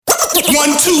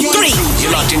1, 2, 3.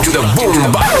 You're locked into the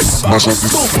boom box.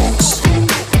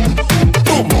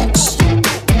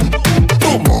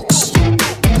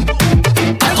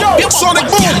 Yo, Sonic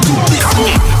Boom.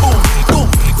 Boom,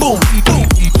 boom, boom,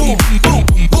 boom, boom,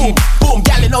 boom, boom.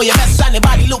 Girl, you know your best and your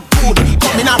body look good.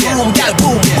 Coming out the room, girl,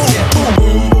 boom, boom,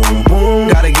 boom, boom.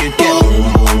 Gotta get that.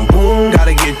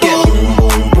 Gotta get that.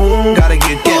 Gotta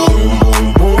get that.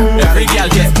 Every girl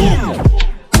get boom.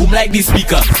 Boom like this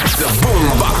speaker. The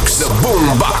boom box. The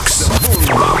boom box. The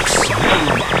boom box.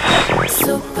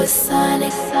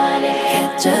 Supersonic,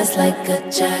 cat just like a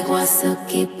jaguar,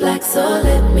 silky black. So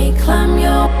let me climb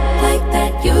your like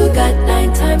that. You got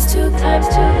 9 times 2 times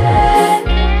 2.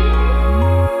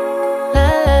 La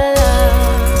la la.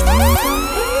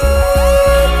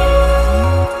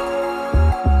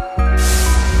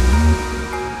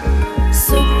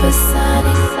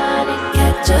 Supersonic,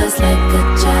 cat just like a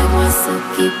jaguar,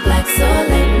 silky black. So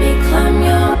let me climb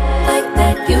your like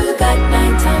that. You got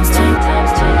 9 times 2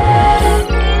 times 2.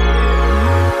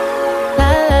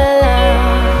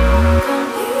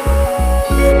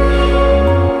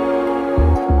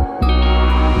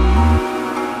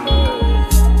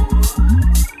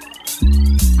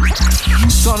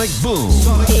 Sonic Boom.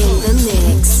 In the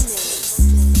mix.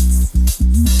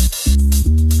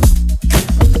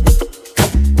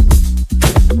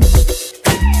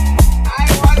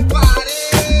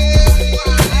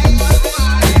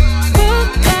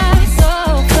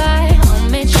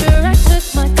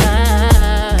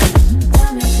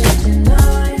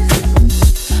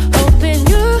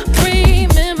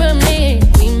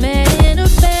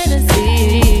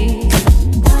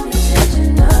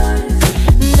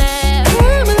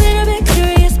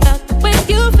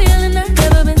 You feel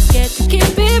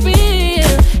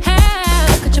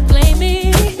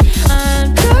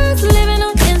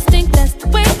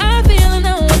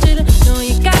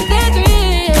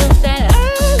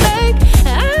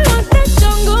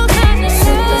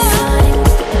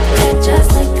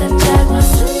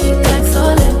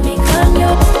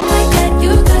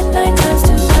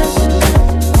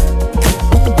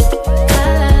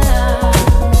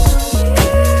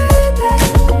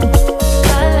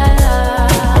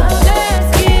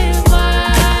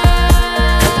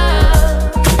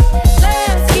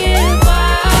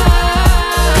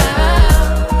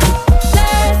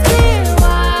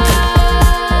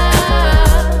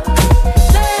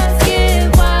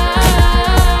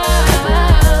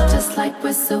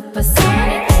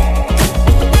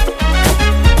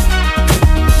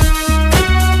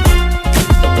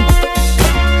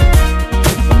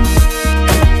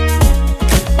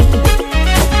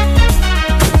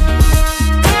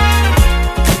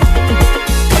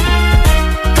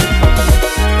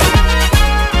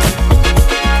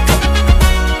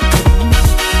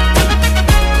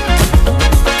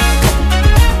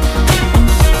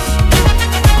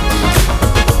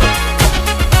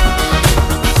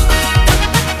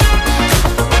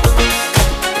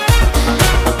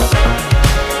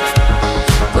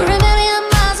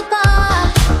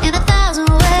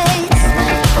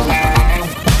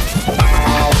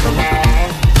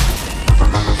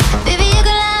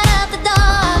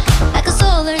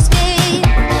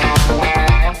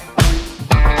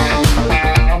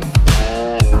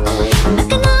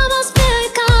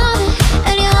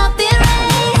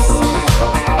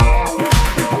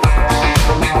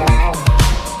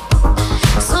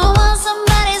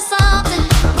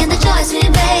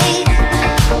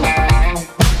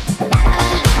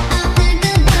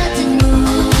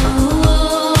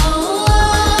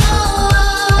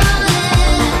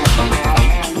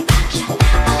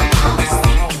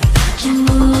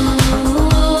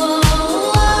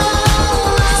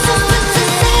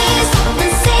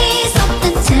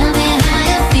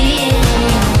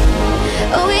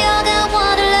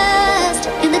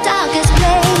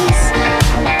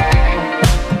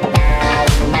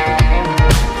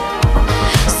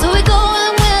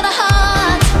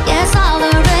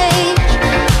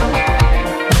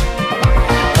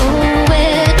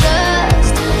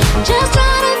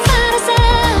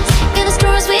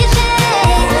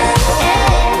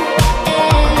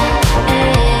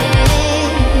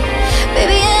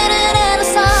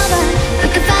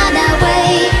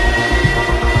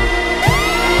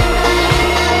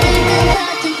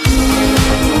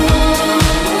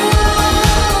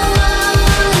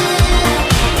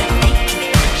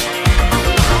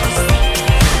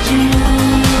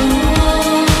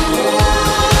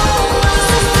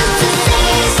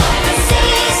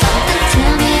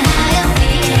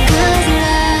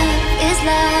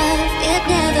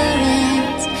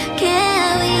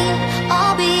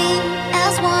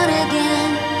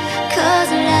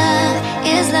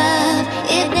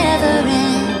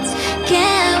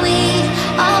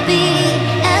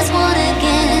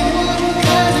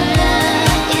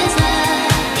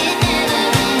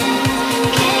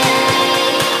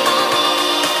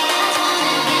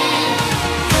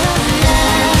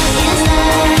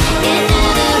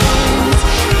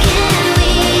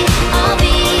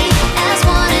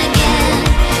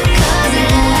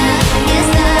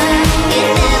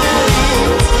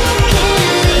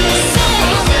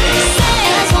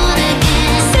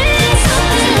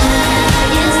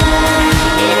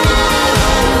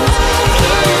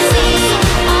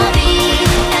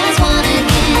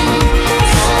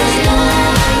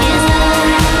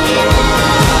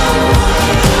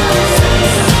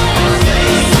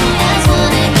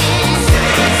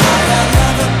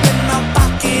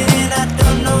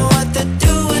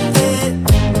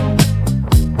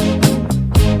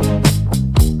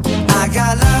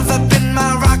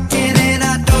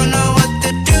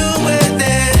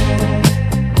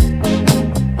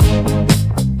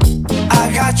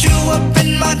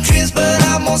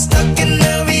almost stuck in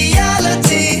a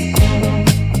reality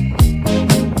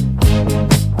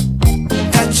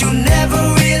that you never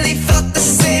really felt the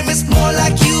same. It's more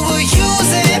like you were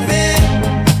using me.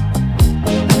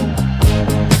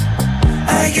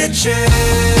 I get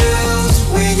chills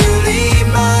when you leave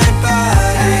my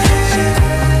body.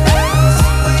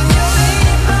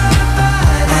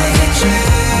 I get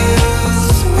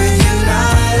chills when you're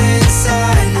not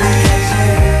inside me.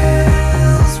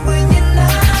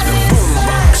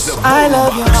 I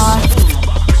love your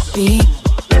heartbeat,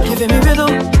 giving me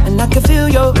rhythm, and I can feel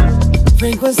your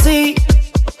frequency.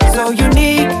 So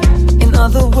unique, in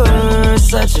other words,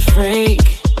 such a freak.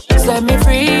 Set me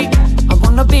free. I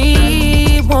wanna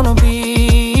be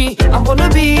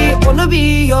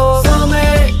your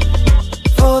soulmate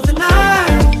for the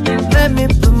night. Let me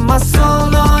put my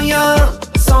soul on you.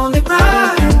 It's only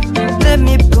right. Let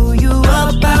me pull you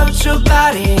up out your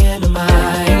body and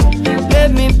mind.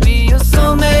 Let me be your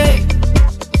soulmate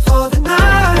for the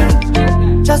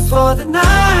night, just for the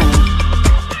night,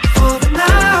 for the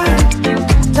night,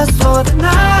 just for the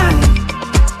night,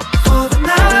 for the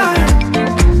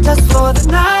night, just for the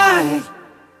night.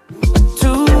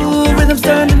 Two rhythms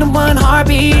turn into one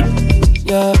heartbeat.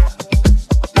 Yeah,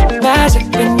 magic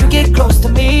when you get close to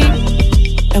me,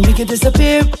 and we can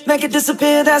disappear, make it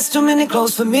disappear. That's too many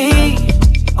clothes for me.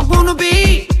 I wanna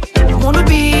be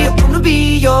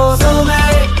your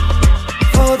soulmate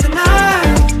for the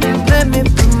night. Let me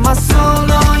put my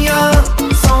soul on you.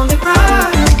 It's only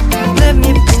right. Let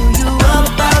me pull you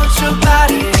up out your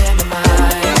body and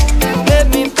mind. Let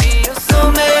me be your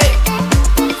soulmate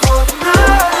for the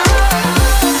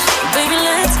night. Baby,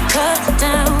 let's cut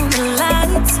down the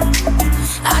lights.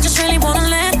 I just really wanna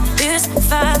let this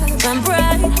fire burn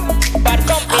bright.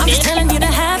 I'm just telling you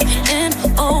to have an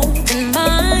open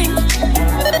mind.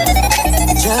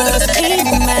 Just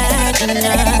imagine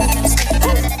us.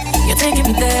 You're taking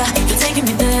me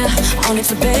there, only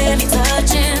to barely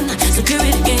touching. So do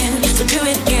it again,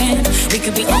 we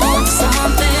could be on to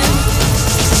something.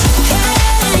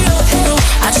 Hey,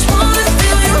 I just wanna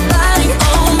feel your body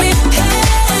on me.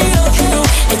 Hey,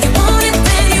 if you want it,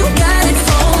 then you got it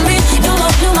for me. No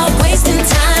more wasting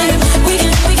time. We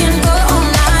can go all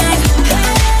night.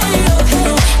 Hey,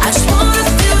 I just wanna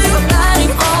feel your body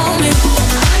on me.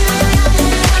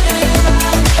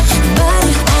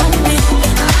 Body on me.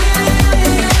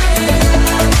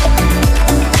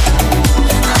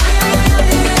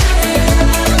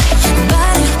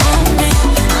 Body on me.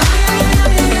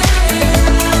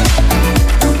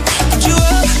 You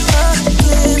up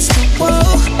against the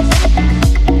wall,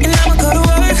 and I'ma go to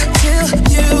work till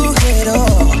you get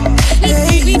off.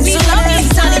 We love you,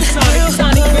 Sonic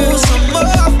Groove. Some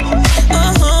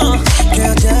more,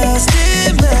 girl, just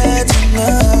imagine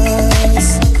us.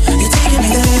 You're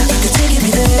taking me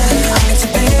there, I'm just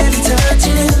barely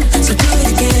touching. So do it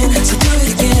again,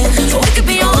 We could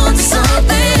be on to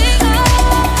something.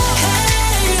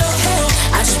 Hey,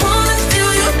 I just wanna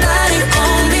feel your body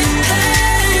on me.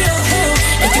 Hey,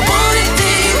 if you want it,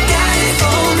 then you got it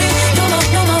for me.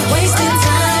 No more wasting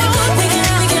time. We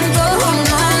can go all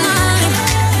night.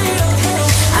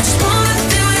 I just wanna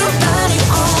feel your body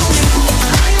on me.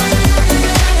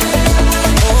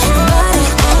 Body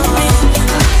on me.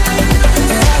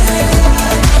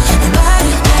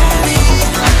 Body on me.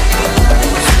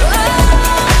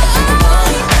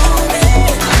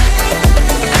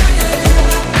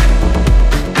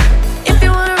 If you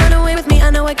wanna run away with me, I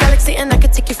know a galaxy and I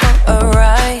could take you for a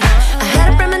ride. I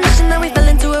had a premonition that we fell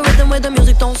into a rhythm where the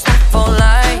music don't stop for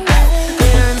life.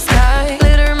 Glitter in the sky,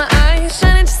 glitter in my eyes,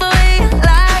 shining just the way you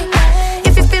like.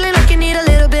 If you're feeling like you need a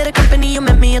little bit of company, you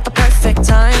met me at the perfect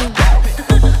time.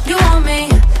 You want me,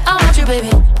 I want you,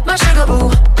 baby. My sugar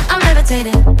boo, I'm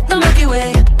levitating. The Milky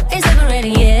Way is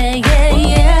separating, yeah.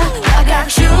 I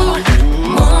got you,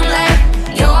 moonlight,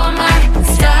 you're my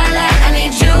starlight. I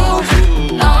need you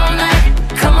all night.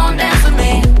 Come on, dance with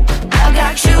me. I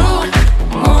got you,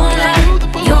 moonlight,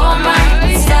 you're my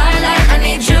starlight. I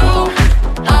need you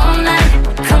all night.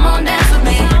 Come on, dance with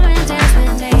me.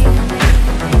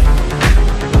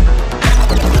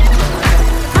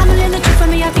 I'm feeling the truth for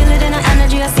me. I feel it in our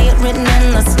energy. I see it written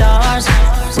in the stars.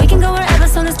 We can go wherever,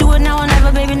 so let's do it now or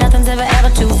never, baby.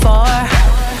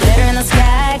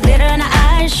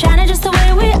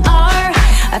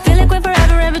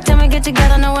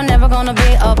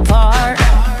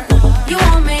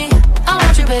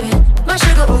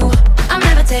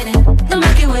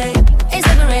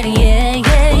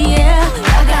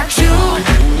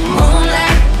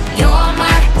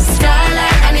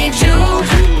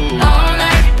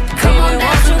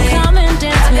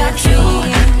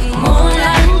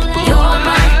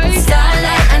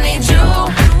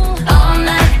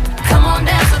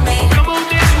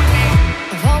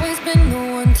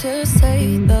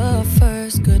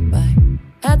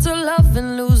 life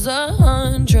and lose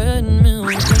 100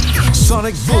 million.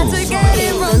 Sonic Boom. Had to get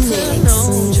it wrong to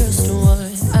know just what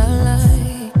I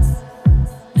like.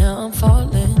 Now I'm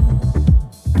falling.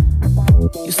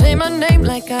 You say my name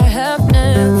like I have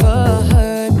never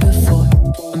heard before.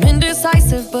 I'm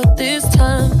indecisive, but this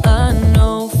time I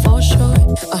know for sure.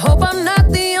 I hope I'm not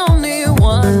the only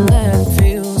one that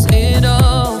feels it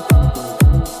all.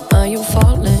 Are you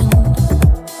falling?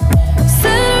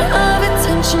 Center of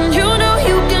attention, you know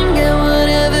you can get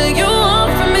whatever you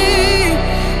want from me.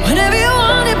 Whenever you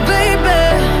want it, baby.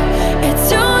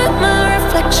 It's you and my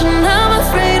reflection. I'm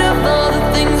afraid of all the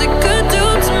things it could do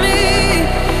to me.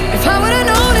 If I would've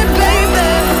known it, baby,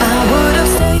 I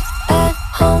would've stayed at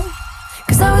home.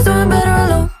 Cause I was doing better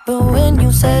alone. But when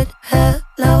you said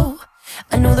hello,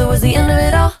 I knew that was the end of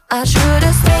it all. I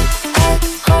should've stayed at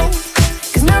home.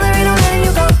 Cause now there ain't no letting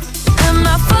you go. Am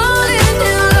I falling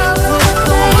in love with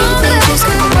the one that just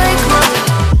couldn't break my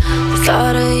heart? The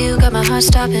thought of you got my heart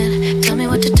stopping. Tell me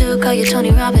what to do, call you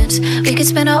Tony Robbins. We could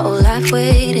spend our whole life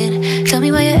waiting. Tell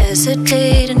me why you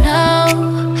hesitating now.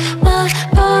 My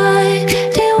body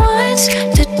wants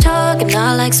to talk, and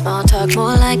I like small talk,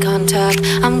 more like contact.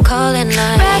 I'm calling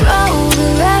like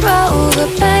Red Rover,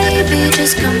 baby,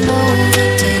 just come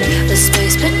over. Take the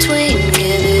space between,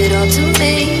 give it all to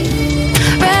me.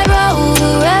 Red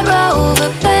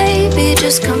Rover, baby,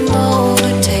 just come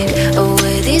over. Take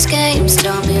away these games,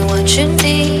 tell me what you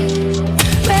need.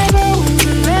 Red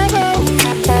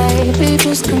Rover, baby,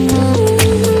 just come over.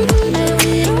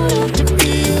 We don't have to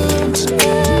be alone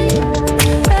tonight.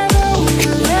 Red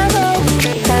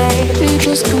Rover, baby,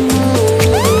 just come over.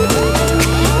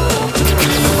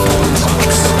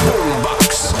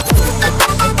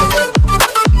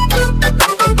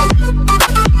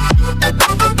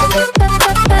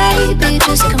 Baby,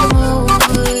 just come over.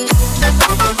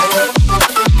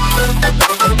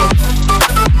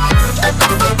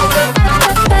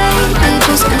 Baby,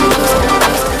 just come over.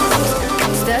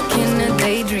 Stuck in a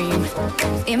daydream,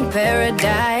 in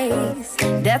paradise.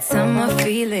 That summer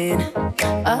feeling.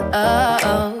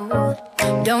 Oh,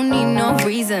 don't need no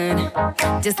reason,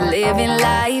 just living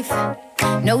life.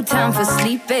 No time for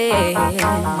sleeping.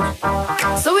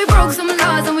 So we broke some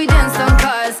laws and we danced on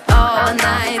cars all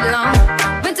night long.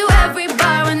 Went to every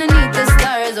bar underneath the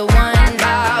stars, one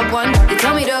by one. They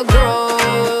told me to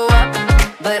grow up,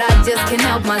 but I just can't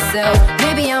help myself.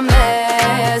 Maybe I'm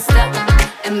messed up,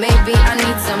 and maybe I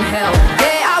need some help.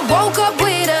 Yeah, I woke up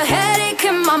with a headache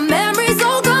and my memory's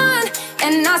all gone.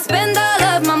 And I spend all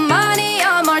of my money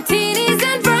on martinis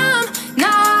and rum.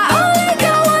 Now I only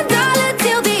got $1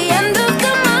 till the end of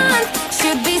the month.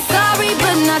 Should be sorry,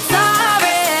 but not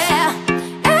sorry.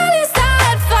 At least I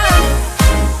had fun.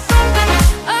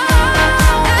 Oh,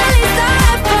 at least I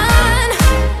had fun.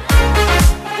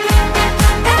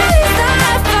 At least I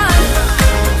had fun.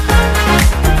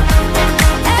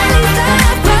 At least I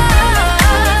had fun.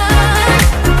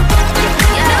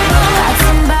 You know, like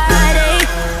somebody,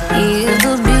 he's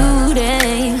the beauty,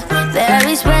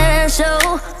 very special,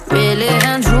 really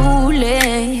and truly.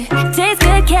 Takes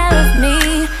good care of me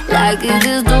like it's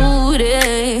his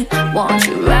duty. Want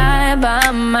you right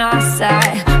by my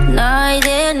side, night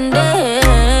and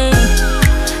day.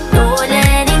 No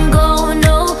letting go,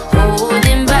 no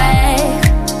holding back,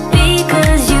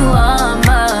 because you are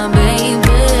my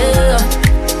baby.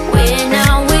 When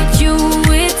I'm with you,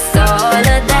 it's all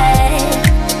of that.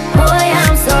 Boy,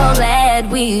 I'm so glad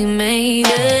we made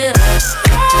it.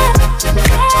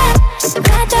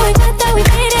 Glad that we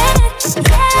made it.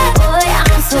 Boy,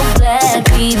 I'm so glad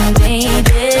we made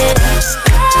it.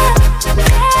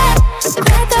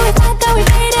 Glad that we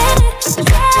made it.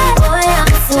 Boy,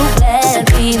 I'm so glad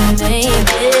we made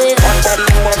it. Hot body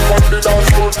woman on the dance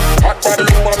floor. Hot body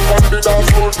woman on the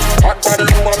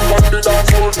dance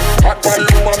floor. Hot body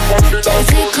woman on the dance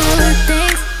floor. Say good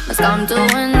things must come to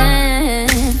an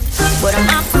end, but I'm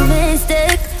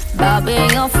optimistic about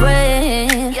being your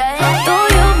friend. Though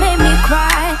you made me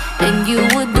cry, then you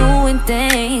were doing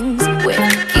things with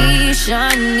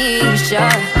Keisha, Nisha,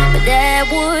 but that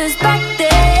was back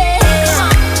then.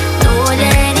 No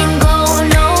letting go,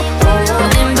 no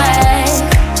holding back,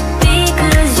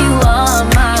 because you are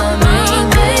my main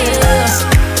babe.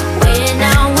 When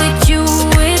I'm with you,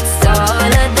 it's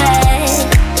all of that.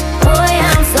 Boy,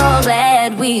 I'm so glad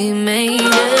we made it.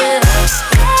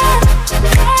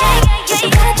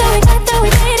 Glad that we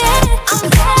made it.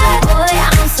 Boy,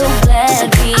 I'm so glad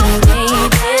we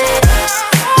made it.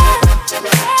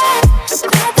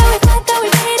 Glad that we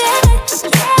made it.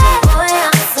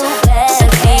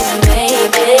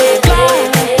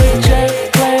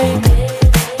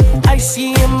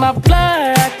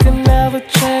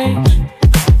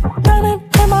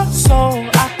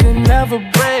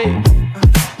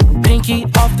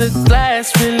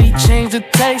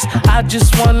 I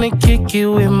just wanna kick it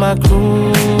with my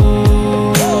crew.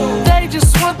 They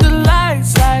just want the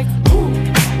lights like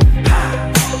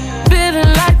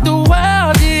feeling like the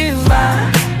world is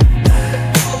mine.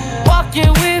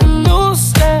 Walking with a new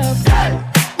step.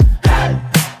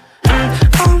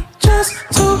 I'm just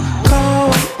too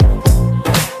cold,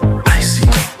 icy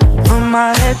from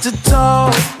my head to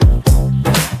toe.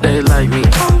 They like me.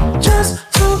 I'm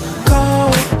just too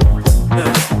cold,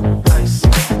 yeah, icy.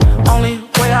 Only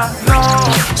way I know.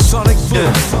 Sonic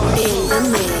Boom. In the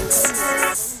mix.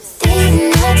 Day and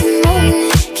night and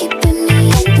morning, keeping me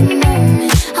in the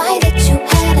moment. I that you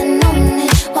hadn't known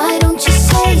it. Why don't you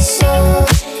say so?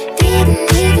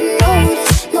 Didn't even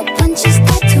notice. No punches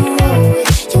got to roll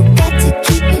with. You got to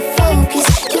keep me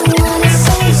focused. You wanna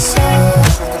say so?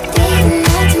 Day and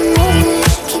night and morning,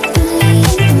 keeping me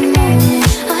in the moment.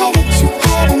 I that you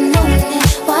hadn't known it.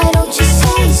 Why don't you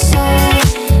say so?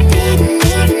 Didn't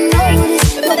even notice.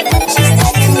 No punches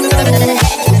got to roll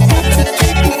with. You got to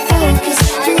keep me focused.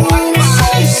 You wanna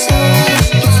say so?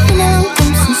 It's been a long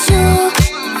time since you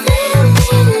felt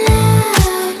me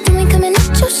love. You ain't coming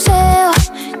out yourself.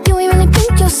 You ain't really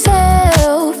think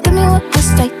yourself. Tell me what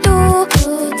must I do?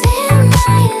 Damn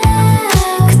my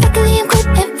love. 'Cause luckily I'm good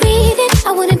at breathing.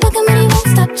 I wouldn't bug him and he won't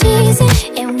stop cheesing.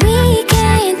 And we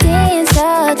can dance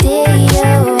all day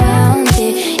around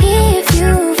it. If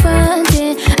you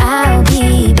frontin', I'll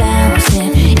be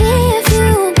bouncing. If you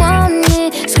want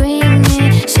it, scream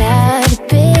it, shout it,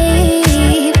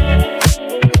 babe.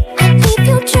 I'd leave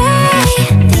you dry.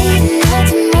 Day and night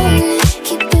and morning,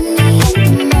 keeping me in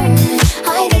the moment.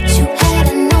 I that you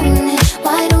hadn't known it.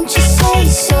 Why don't you say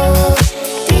so?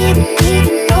 Didn't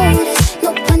even notice. No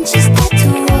punches got to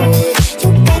roll with. You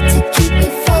got to keep me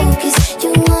focused.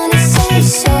 You wanna say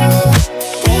so?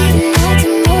 Day and night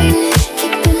and morning,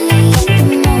 keeping me in the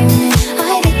moment.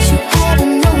 I that you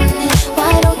hadn't known it.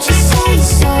 Why don't you say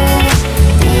so?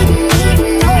 Didn't even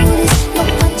notice. No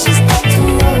punches got to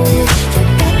roll with. You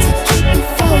got to keep me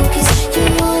focused. You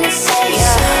wanna say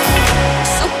so?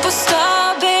 Superstar,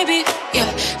 baby, yeah.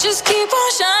 Just keep on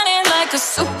shining like a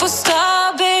superstar,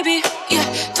 baby, yeah.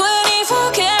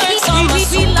 24 carats on my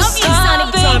superstar,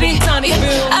 baby,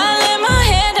 yeah. I lay my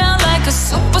head down like a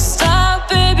superstar,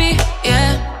 baby,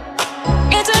 yeah.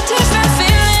 It's a different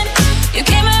feeling. You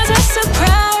came as a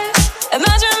surprise.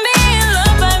 Imagine being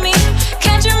loved by me,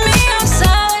 catching me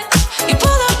outside. You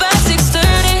pull up at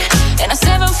 6:30 and a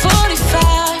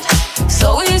 7:45. So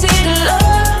easy to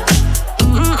love.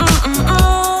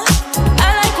 I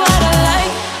like what I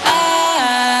like.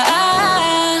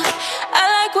 I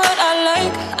like what I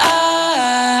like.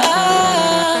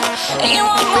 And you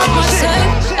want more of my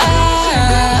side.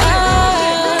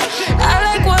 I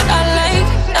like what I like.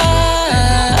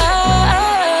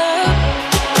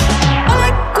 I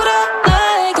like what I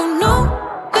like. Don't know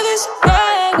if it's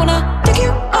right when I take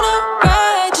you on a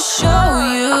ride to show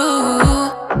you.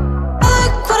 I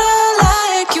like what I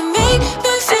like. You make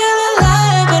me feel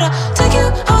alive, but I'll take you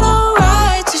on a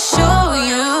ride to show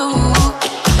you.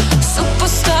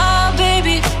 Superstar,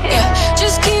 baby, yeah.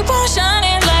 Just keep on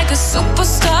shining like a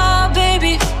superstar,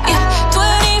 baby, yeah.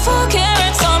 24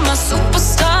 carats on my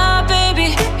superstar, baby,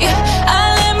 yeah. I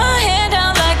lay my head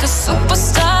down like a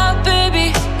superstar, baby,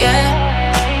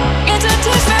 yeah. It's a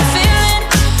different feeling.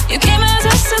 You came as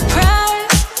a surprise.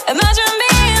 Imagine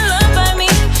being loved by me,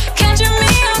 catching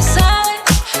me outside.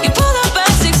 You pull up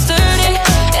at 6:30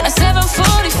 and a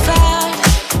 7:45.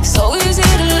 So easy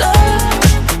to love.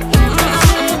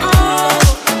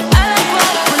 I like what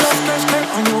I Skirt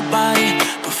on your body,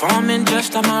 performing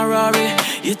just like my Rari.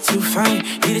 You're too fine,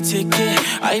 need a ticket.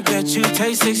 I bet you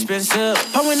taste expensive.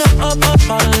 Pouring up all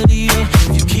of you.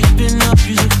 If you keeping up,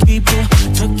 you should keep it.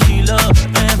 Tequila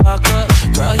and vodka,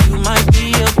 girl, you might be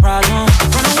a problem.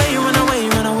 Run away, run away,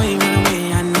 run away, run away.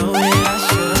 I know it, I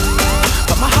should,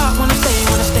 but my heart wanna stay,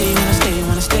 wanna stay, wanna stay,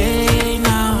 wanna stay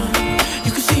now.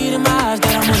 You can see it in my eyes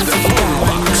that I wanna take you out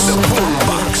right now.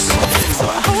 So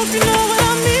I hope you know what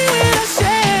I mean when I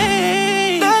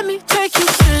say, let me take you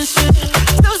dancing.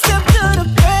 Still step to the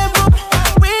bedroom.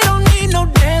 We don't need no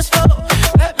dance floor.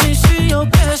 Let me see your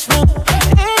best move.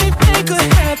 Anything could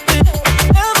happen.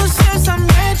 Ever since I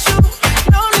met you,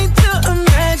 no need to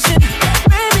imagine.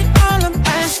 Baby, all I'm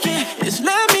asking is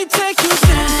let me take you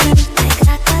dancing.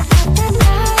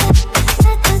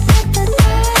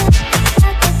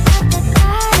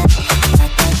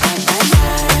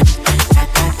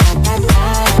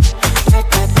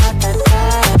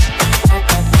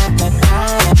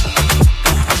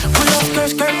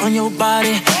 Skirt on your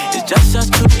body, it's just us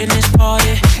two in this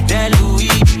party. That Louis,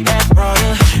 that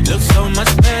Prada, looks so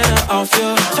much better off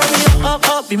you. Turn me up,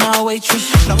 be my waitress.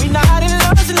 No, we not in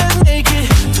love, so let's make it.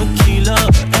 Tequila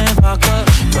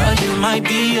might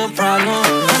be a problem.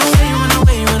 Run away, run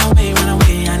away, run away, run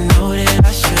away. I know that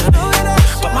I should,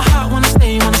 but my heart wanna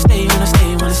stay, wanna stay, wanna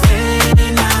stay, wanna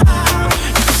stay now.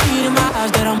 You can see it in my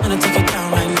eyes that I wanna take it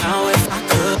down right now if I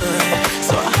could.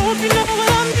 So I hope you know what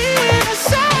I mean to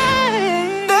say.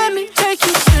 Let me take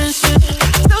you dancing.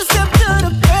 Still step to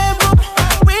the bedroom.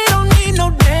 We don't need no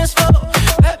dance floor.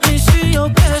 Let me see your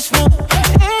best move.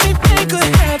 Anything could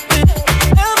happen.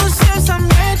 Ever since I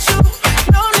met you,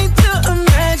 no need to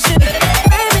imagine.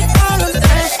 Baby, all I'm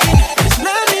asking is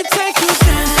let me take you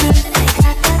dancing.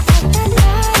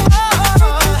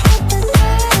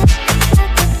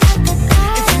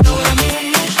 If you know what I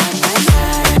mean.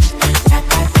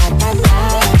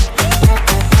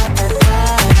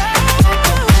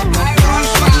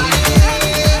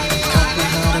 Cut my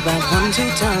heart about 1-2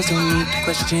 times. Don't need to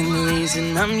question the reason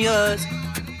I'm yours.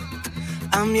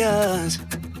 I'm yours.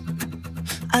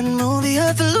 I know the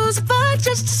earth will lose a fight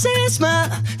just to see a smile.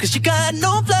 Cause you got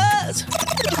no flaws.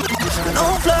 No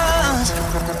flaws.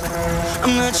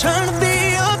 I'm not trying to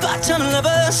be your part-time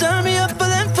lover. Sign me up for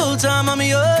them full-time. I'm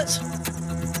yours.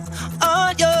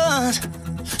 All yours.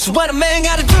 So what a man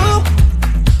gotta do?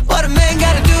 What a man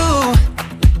gotta do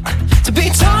to be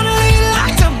totally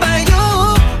locked up by you?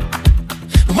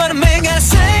 What a man gotta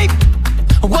say?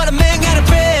 What a man gotta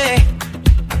pray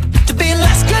to be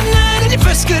last good night and your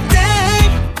first good day?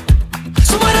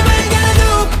 So what a man gotta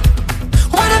do?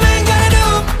 What a man gotta do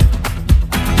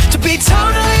to be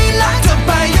totally locked up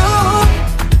by you?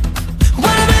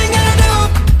 What a man gotta do?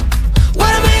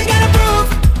 What a man gotta prove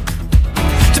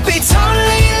to be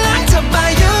totally locked up by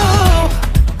you?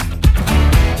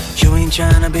 You ain't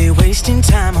tryna be wasting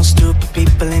time on stupid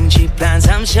people and cheap lines,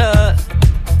 I'm sure.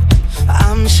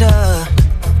 I'm sure.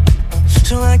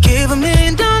 So I give $1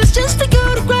 million just for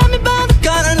you to grab me by the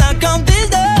collar and knock on these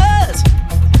doors.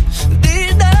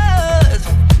 These doors.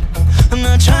 I'm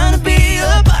not trying to be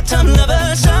a part-time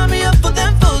lover. Sign me up for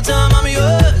them full-time. I'm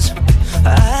yours.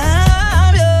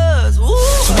 I'm yours. Ooh.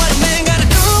 So what a man gotta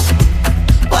do?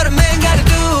 What a man gotta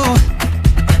do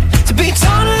to be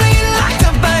totally locked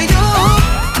up by you?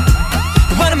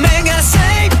 What a man gotta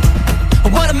say?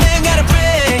 What a man gotta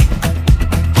pray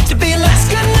to be last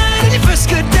good night and your first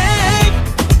good day?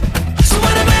 So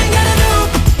what a man gotta do?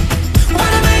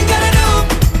 What a man gotta do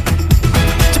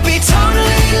to be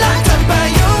totally locked up by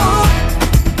you?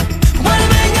 What a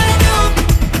man gotta do?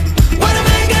 What a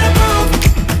man gotta prove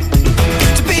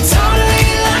to be totally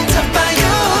locked up by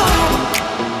you?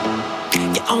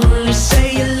 You only say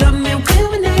you love me when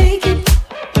we're naked,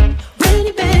 when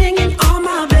you're banging on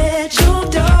my bedroom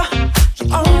door. You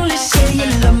only say you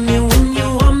love me when you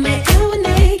want me and we're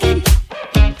naked,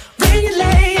 when you're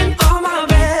laying on my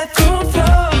bedroom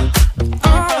floor.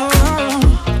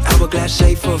 Hourglass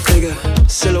shape for a figure,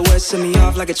 silhouette set me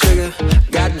off like a trigger.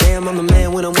 Goddamn, I'm a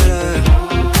man when I'm with her.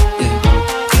 Yeah.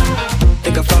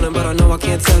 Think I'm falling, but I know I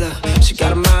can't tell her. She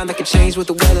got a mind that can change with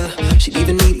the weather. She'd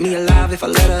even eat me alive if I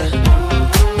let her.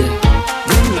 Yeah.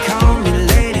 When you call me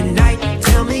late at night,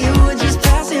 tell me you were just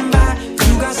passing by.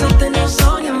 You got something else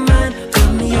on your mind.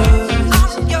 I'm yours.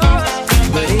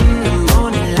 But in the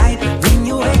morning light, when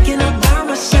you're waking up by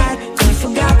my side, you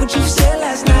forgot what you said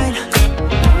last night.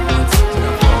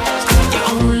 You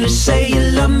only say you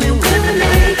love me when we're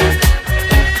naked,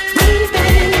 when you're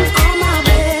banging on my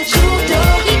bedroom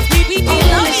door.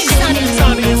 Only say you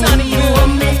love me when you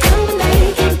want me and we're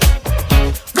naked,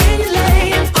 when you're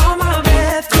laying on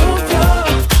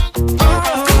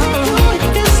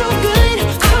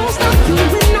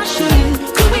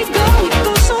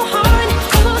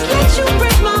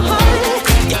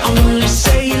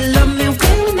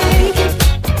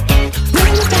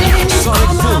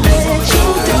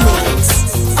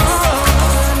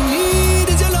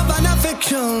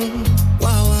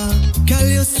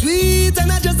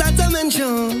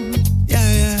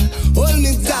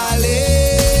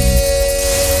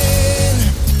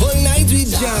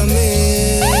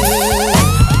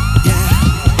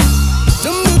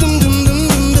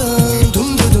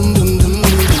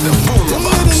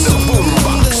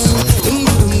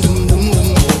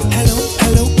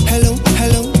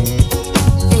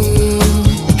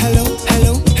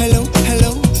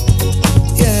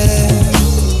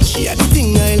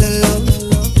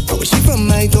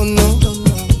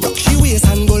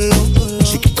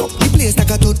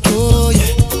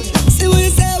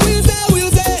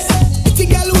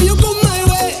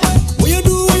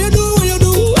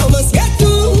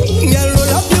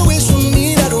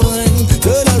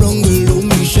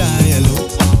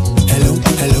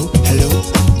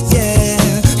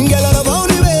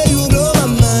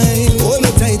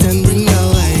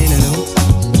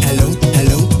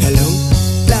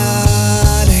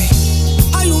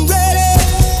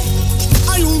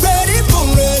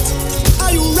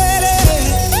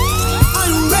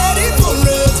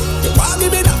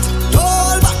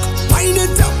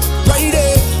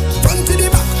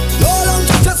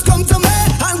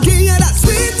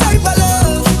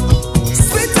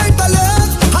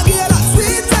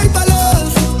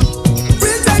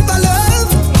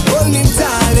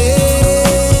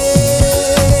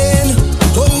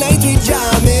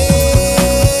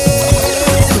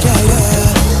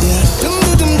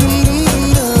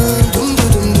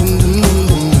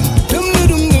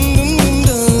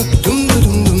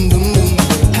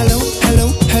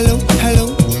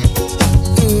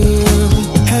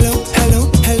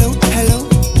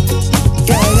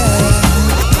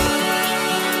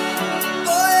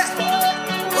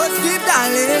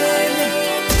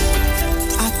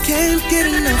can't get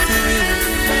enough of you.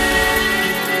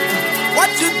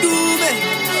 What you do, man?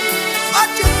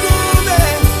 What you do,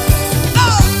 man?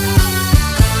 Oh!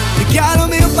 The girl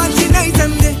me up and she night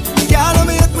and day. The girl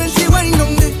me up when she wind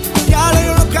on day. The girl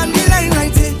you rock on the line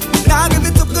right there. Now give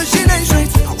it up 'cause she nice right.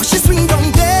 I watch she swing down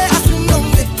there, I swing down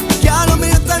there. The girl me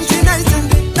up and she nice and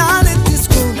day. Now let this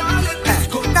go. Now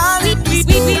let this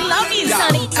go. We love you,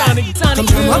 Sonny.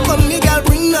 Come from me, girl,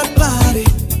 bring that body.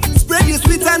 Spread your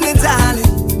sweet and the darling.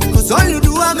 'Cause all you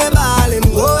do, I'm a ballin',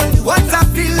 boy. What a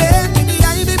feeling.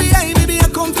 Baby, I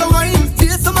come to wine. See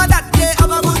some of that day,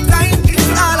 have a good time. It's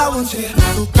all I want you.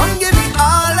 So come give me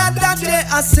all of that day.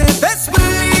 I say, best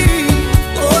believe.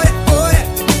 Oh yeah.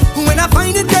 When I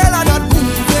find it, girl, I'm not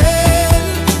moving.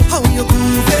 How you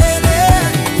moving?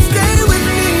 Stay with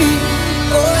me.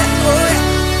 Oh yeah.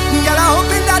 Girl, I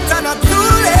hope that I'm not too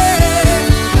late.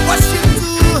 What she do?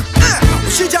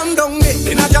 She jam down me,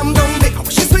 then I jam down me.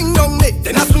 She swing down me,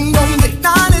 then I swing down me.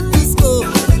 Now let this go,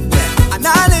 and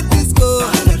now let this go.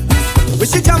 When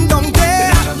she jam down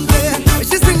there, when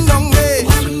she swing down me.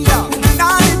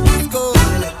 Now let this go,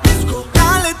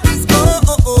 now let this go.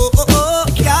 Oh.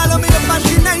 Girl, me up and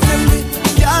she nice and me.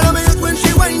 Girl, me up when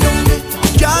she wind down me.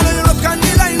 Girl, you rock on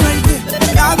the line right there.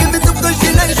 Girl, give it up 'cause she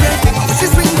nice right there. She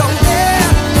swing down there.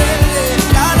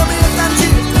 Girl, me up and she.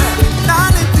 Now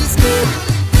let this go.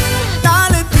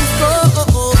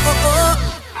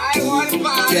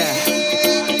 Yeah,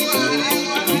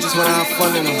 we just wanna have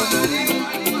fun, you know.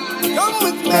 Come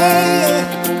with me.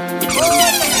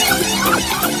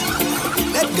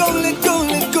 Let go.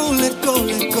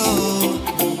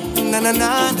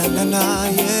 Na,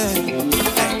 yeah.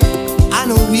 I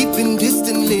know we've been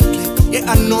distant lately.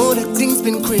 Yeah, I know that things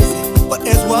been crazy. But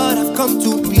there's what I've come to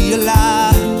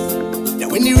realize. That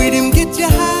when the rhythm gets you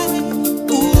high,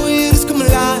 ooh, you just come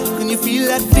alive. When you feel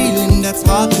that feeling that's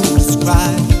hard to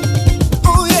describe.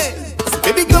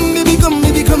 Baby,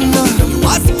 come now.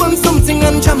 Ask for something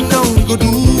and jam down. We go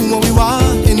do what we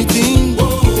want, anything.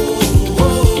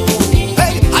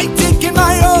 Hey, I taking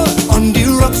my road on the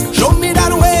rocks. Show me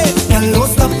that way, and no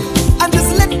stop. And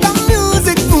just let the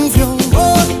music move you.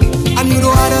 Oh, and you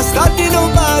don't have to study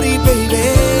nobody, baby.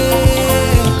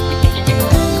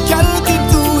 Can't keep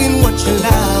doing what you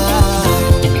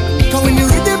like. 'Cause when you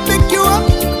really pick you up,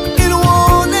 it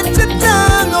won't let you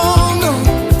down. No.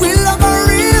 We love a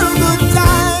real good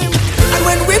time. And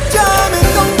when we jamming,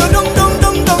 dong,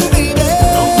 baby.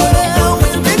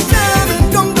 When we jamming,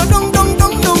 dong,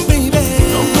 baby.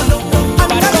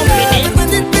 And I love it when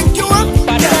they pick you up,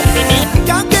 yeah.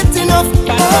 Can't get enough.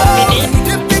 Oh, when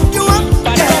they pick you up,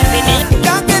 yeah.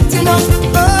 Can't get enough.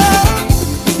 Oh,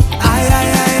 I.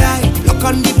 Look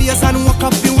on the bass and walk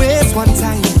up the waist one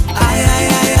time. I.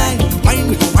 Wine,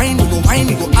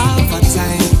 we go half a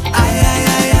time. I.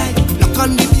 Look on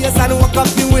the bass and walk up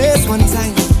the waist one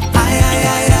time. I.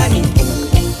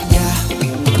 Yeah.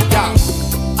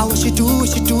 How she do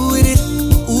with it?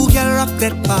 Ooh, girl, rock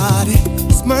that body.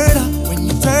 It's murder when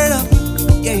you turn up.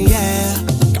 Yeah.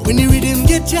 When the rhythm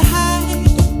get you high,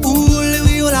 ooh,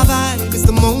 we all have vibe. It's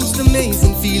the most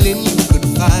amazing feeling you could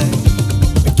find.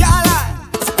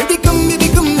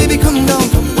 Baby, come down.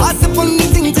 What's up on the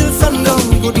thing till sundown?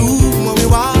 We go do what we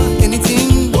want,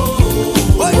 anything.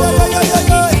 Oh,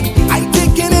 I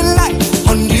taking it light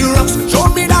on the rocks. Show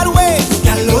me that way,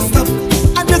 girl, don't stop.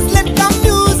 And just let the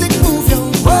music move you.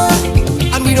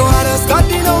 Oh, and we don't have to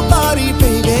study nobody,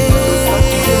 baby.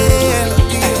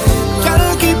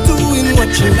 Girl, keep doing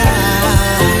what you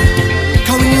like.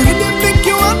 'Cause when you really pick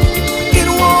you up, it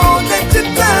won't let you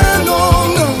down. No.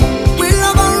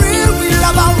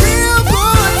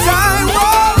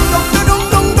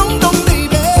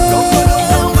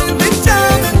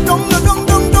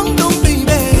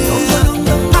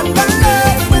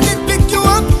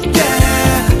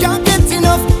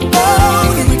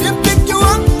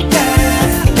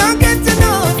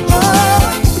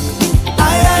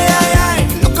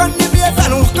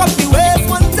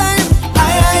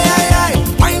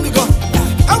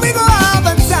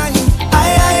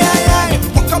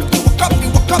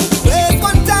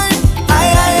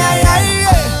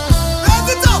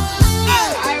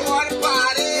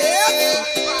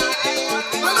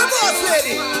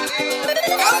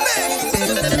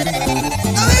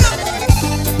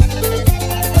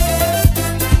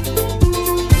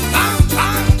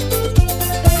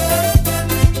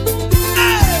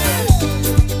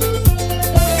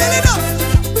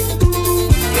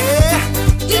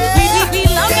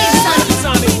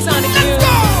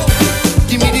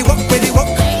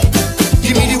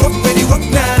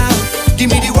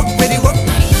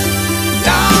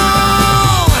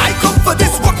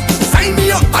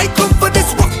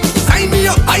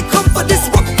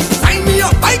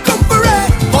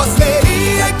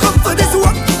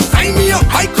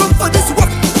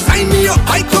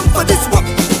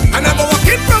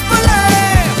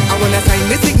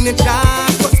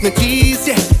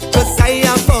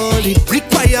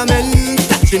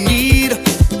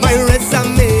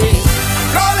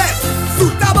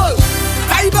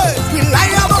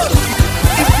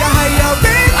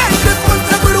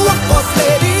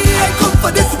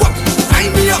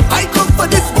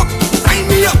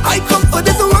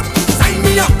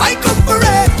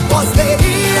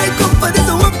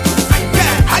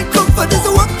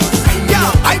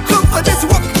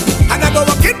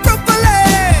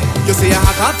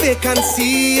 can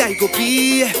see I go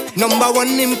be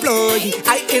 #1 employee.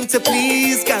 I aim to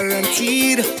please,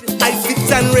 guaranteed. I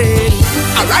fit and ready.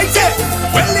 Alright,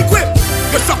 well equipped.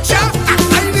 Good structure,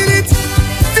 I need it.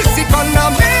 This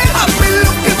economy, I've been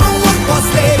looking for work, boss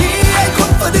lady. I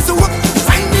come for this work,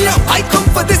 sign me up. I come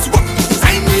for this work,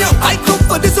 sign me up. I come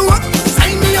for this work,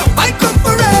 sign me up. I come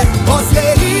for it, boss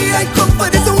lady. I come for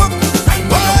this work,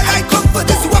 boy. I come for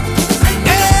this work,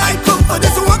 yeah. I come for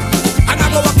this work, and I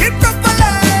go work it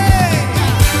properly.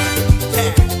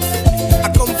 Yeah. I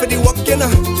come for the work, you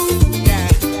know. Yeah.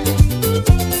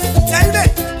 Tell me,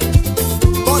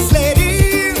 boss lady.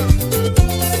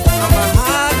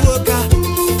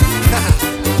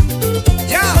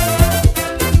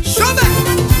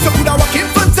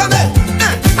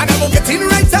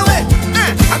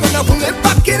 I'm gonna pull it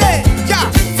back in it, yeah.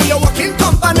 For your working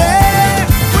company,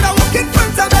 put a work in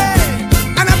front of me,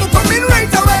 and I'm coming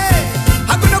right away.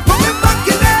 I'm gonna pull it back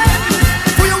in it,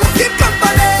 for your working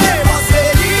company. Boss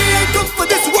lady, I come for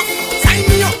this work, sign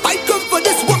me up. I come for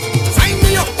this work, sign me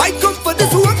up. I come for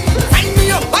this work, sign me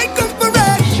up. I come for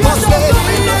it. Boss lady,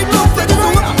 I come for this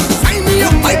work, sign me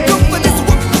up. I come for this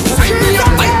work, sign me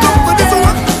up. I come for this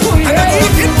work, and I'm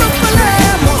working properly.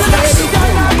 Boss lady.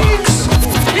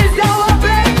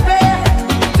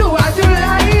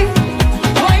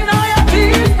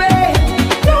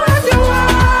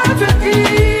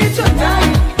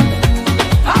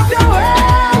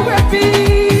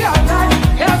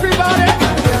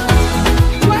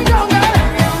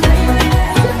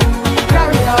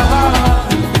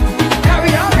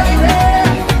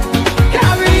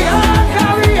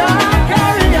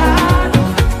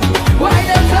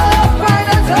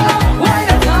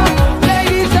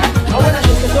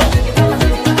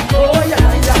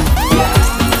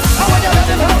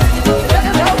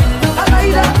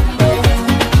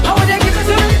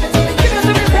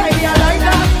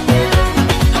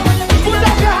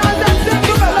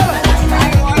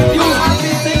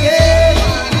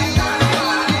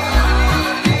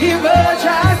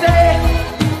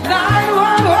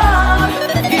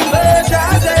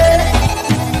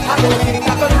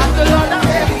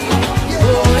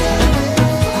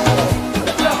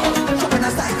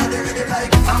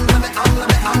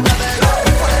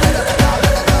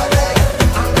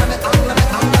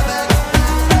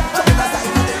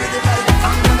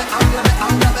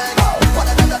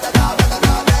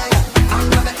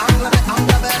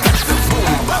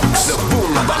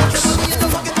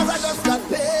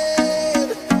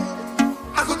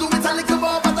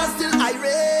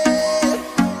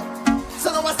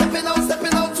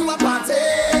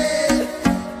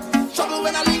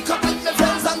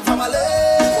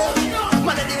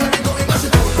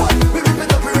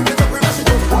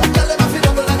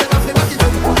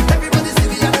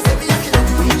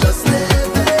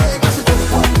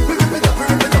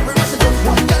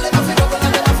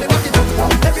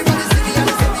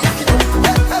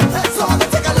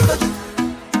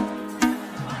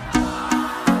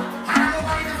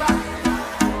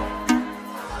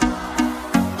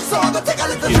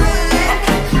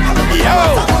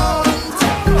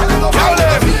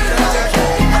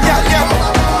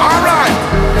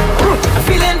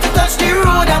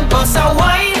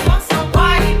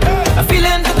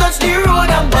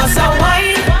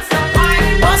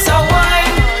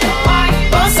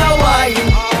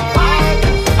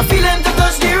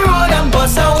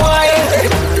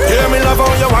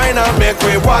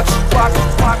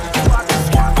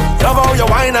 Love how you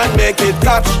whine and make it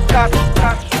catch.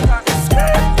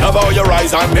 Love how you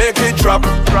rise and make it drop.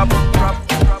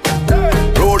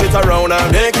 Roll it around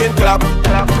and make it clap.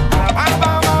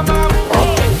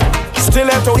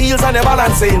 Stiletto heels and you're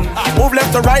balancing. Move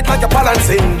left to right like you're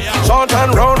balancing. Short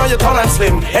and round or you're tall and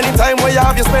slim. Anytime where you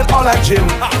have, you spend all that gym.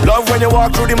 Love when you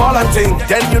walk through the mall and ting.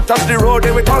 Then you touch the road,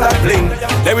 then we call that bling.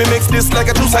 Then we mix this like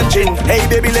a juice and gin. Hey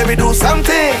baby, let me do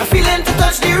something. I'm feeling to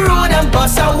touch the road and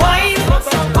bust a wine.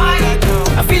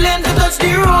 I'm feeling to touch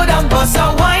the road and bust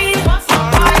a wine.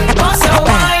 Bust a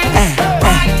wine.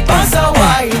 Bust a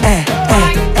wine.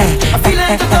 I'm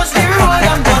feeling to touch the road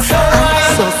and bust a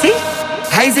wine. So see?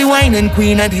 I's the whining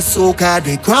queen of the soca.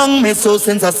 They crown me so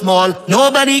since I small.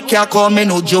 Nobody can call me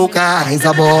no joker. I's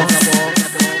a boss.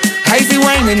 I's the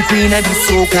whining queen of the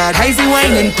soca. I's the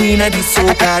whining queen of the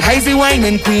soca. I's the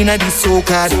whining queen of the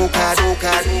soca.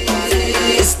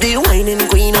 It's the whining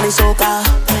queen of the soca.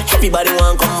 Everybody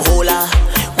want come hold her.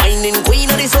 Whining queen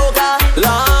of the soca.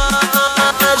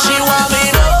 Lord, she want me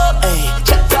up. Hey,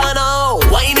 check her now.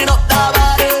 Whining up the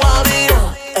body, want me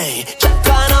up. Hey, check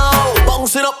her now.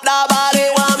 Bouncing up the body.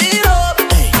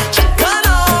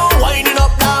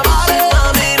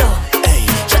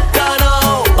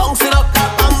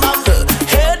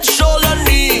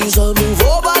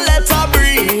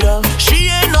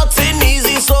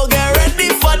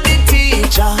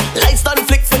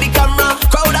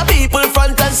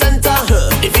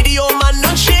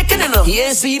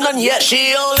 clean and yet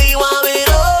she only want me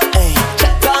to. Hey,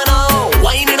 check her now,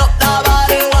 winding up the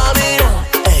body, want me to.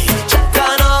 Hey, check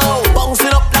her now,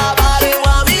 bouncing up the body,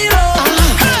 want me to.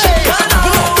 Check her now,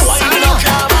 winding up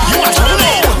the body, want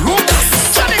me to.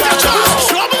 Sonic,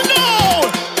 trouble now.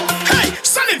 Hey,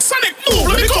 Sonic, move,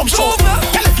 let me come through.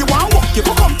 Tell if you want walk, you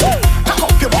go come through. Cock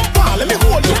up your bumper, let me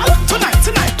hold you.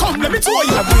 Tonight, come, let me tour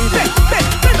you.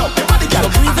 Bend up your body, girl.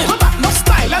 After that, no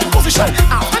style and position.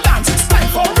 After dance, it's time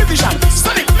for revision.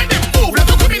 Sonic, make them move, let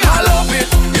me come in. I love it,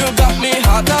 you got me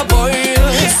hot a boil.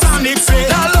 Sonic say,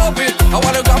 I love it, I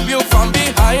wanna grab you from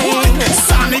behind.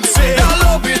 Sonic say, I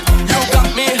love it, you got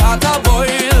me hot a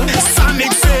boil.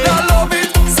 Sonic say, I love it,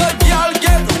 so y'all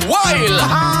get wild.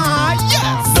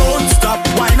 Yes. Don't stop,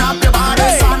 wind up your body.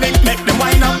 Hey. Sonic, make them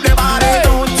wind up their body. Hey.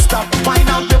 Don't stop, wind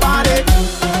up your body.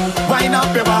 Wind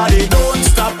up your body. Don't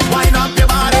stop, wind up your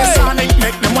body. Hey. Sonic,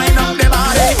 make them wind up their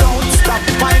body. Don't stop,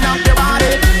 wind up your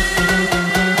body.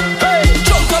 Hey,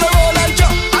 jump on the roll and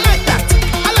jump. I like that,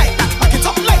 back it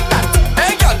up like that.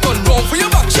 Hey, girl, turn round for your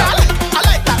back shot. I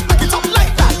like that, back it up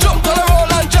like that. Jump on the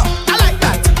roll and jump. I like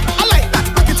that,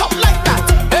 back it up like that.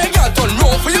 Hey, girl, turn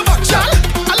round for your back shot.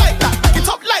 I like that, back it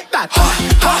up like that.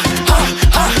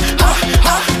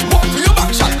 Walk for your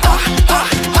back shot. Walk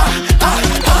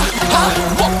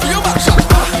for your back shot.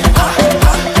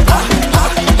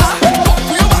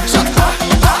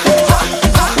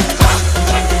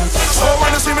 So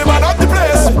when you see me burn up the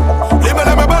place, let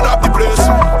me burn up the place.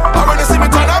 And when you see me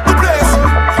turn up the place,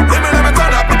 let me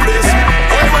turn up the place.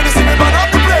 Hey, when you see me burn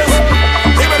up the place,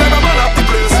 let me burn up the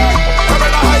place. Come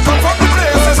when I come from the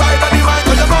place, it's either the mind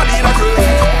or your body in a grave.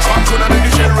 Trump tune and the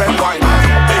children wine,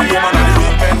 big woman and the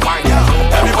big men wine.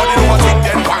 Everybody know what's in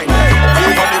them wine.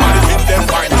 Everybody want to hit them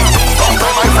wine. Come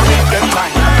come I for hit them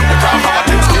time. You can't have a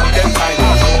thing skip them time.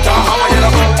 Can't have a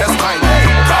yellow book test time.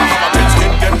 Can't have a thing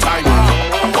skip them time.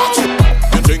 Watch it.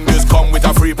 You think this come with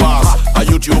a free pass? A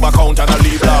YouTube account and a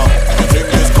leave now. You think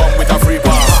this come with a free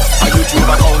pass? A YouTube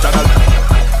account and a.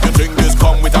 You think this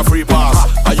come with a free pass?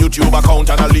 A YouTube account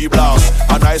and a leave blouse.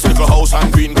 A nice little house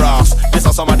and green grass. These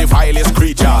are some of the vilest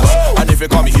creatures. And if you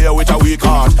come here with a weak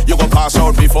heart, you gon' pass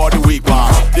out before the week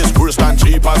pass. This worse than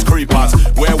cheapers, creepers,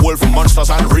 werewolf, monsters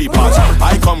and reapers.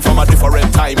 I come from a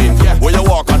different timing, where you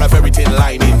walk on a very thin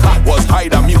lining. Was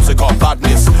either music or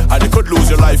badness, and you could lose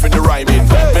your life in the rhyming.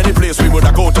 Many places we would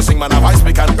go to sing, man, have ice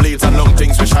pick and blades and long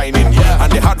things for shining.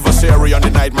 And the adversary on the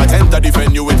night might enter the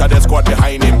venue with a death squad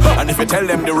behind him. And if you tell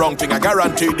them the wrong thing, I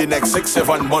guarantee the next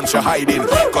 6-7 months you're hiding.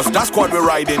 Cause that squad we're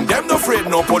riding, them no afraid,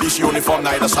 no police uniform,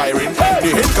 neither siren.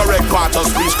 The incorrect part of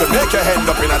speech could make your head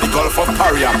up in the Gulf of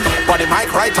Paria. But the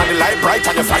mic right and the light bright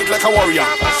and you fight like a warrior.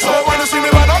 So when you see me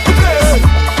burn up the place,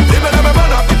 let me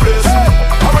burn up the place.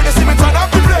 And when you see me turn up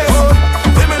the place,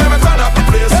 let me turn up the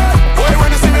place. Boy,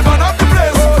 when you see me burn up the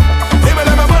place, let me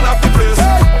burn up the place.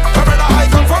 Come when I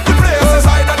come from the place, it's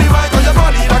either the mic or your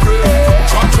body in a grave.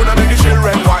 Trump tune and make the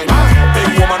children wine, big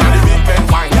woman and the big men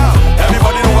wine.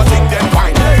 Everybody know what thing them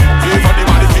wine. Everybody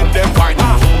want to hit them wine.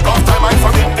 Rough time I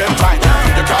from hit them time.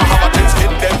 You can't have a thin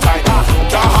skin them time.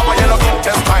 Can't have a yellow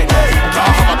intestine.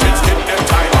 Can't have a thin skin them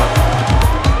time.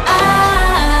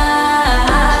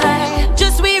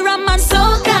 Just we rum and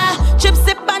soca, chip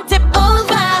sip and tip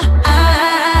over.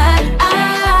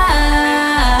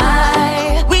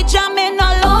 We jamming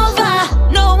all over,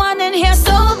 no one in here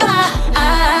sober.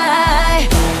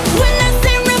 When I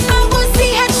say rum, I will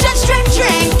see headshot straight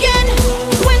drinking.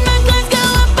 When my glass go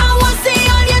up, I will see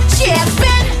all your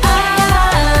chipping.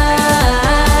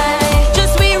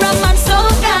 Just we rum and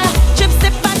soca, chip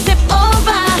sip and tip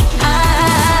over.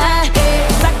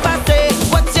 Black party,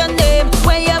 what's your name?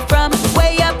 Where you from?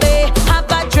 Where you be? Have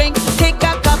a drink, take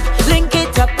a cup, link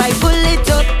it up, I pull it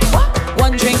up.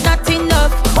 One drink not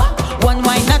enough, one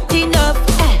wine not enough.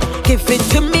 Give it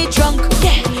to me drunk,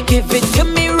 give it to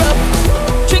me rough.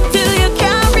 Drink till you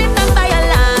can't remember your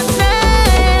last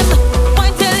name.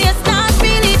 Wine till you start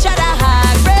feel each other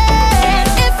hard brain.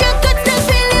 If you could still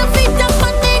feel your feet up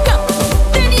on the ground,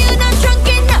 then you're not drunk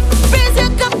enough. Raise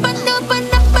your cup and open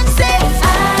up and say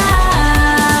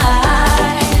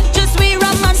just we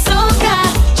rum and soca,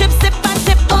 chip sip and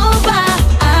tip over.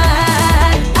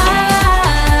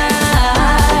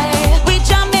 We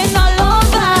jamming all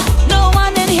over, no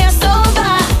one in here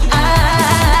sober.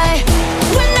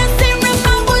 When I say rum,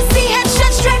 I will see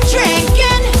headshot straight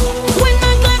drinking. When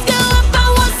my glass go up, I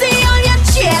will see all your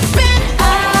chipping.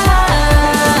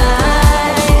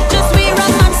 Just we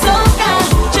rum and soca,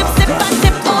 chip sip and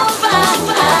tip over.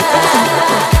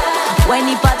 When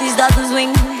the party start to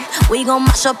swing, we gon'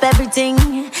 mash up everything.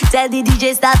 Tell the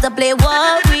DJ start to play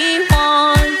what we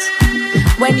want.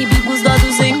 When the people start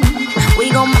to sing,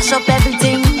 we gon' mash up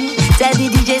everything. Tell the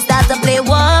DJ start to play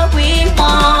what we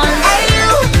want. Hey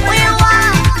you, we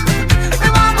want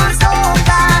more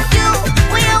soca. You,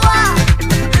 we want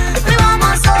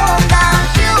more soca.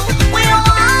 You, we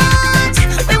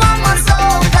want more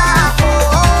soca. Oh,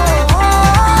 oh, oh.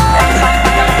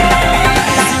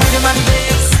 Is the rhythm and the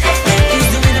bass? Is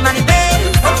the rhythm and the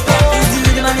bass? Is the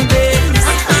rhythm and the bass?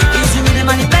 Is the rhythm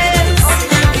and the bass?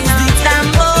 Is the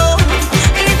tempo?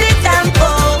 Is the tempo?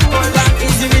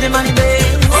 Is the rhythm and the bass?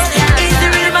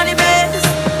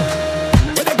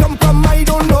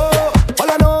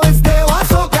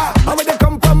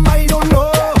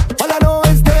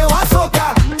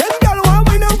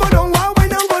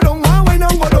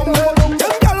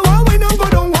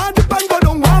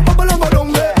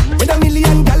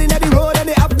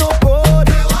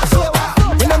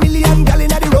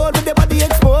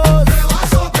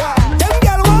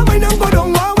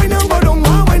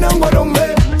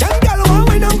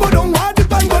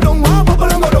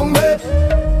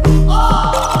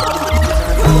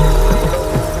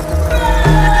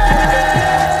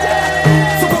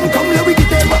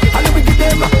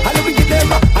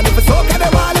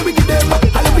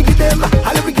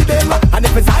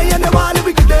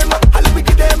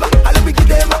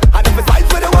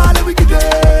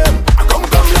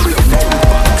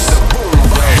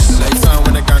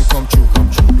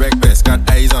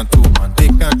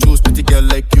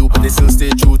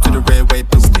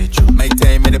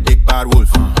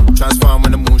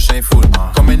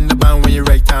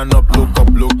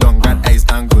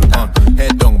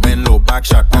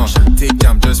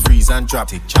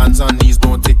 Take chance on these,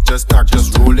 don't take just talk.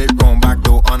 Just roll it round back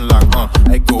door unlock.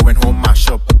 I going home mash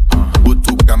up.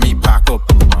 Bluetooth got me pack up.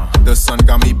 The sun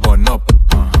got me burn up.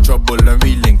 Trouble and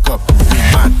we link up. We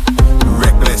mad,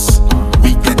 reckless.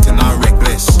 We getting our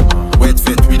reckless. Wet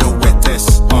fit we the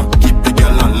wettest. Keep the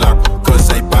girl unlocked. Cause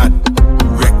I bad,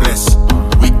 reckless.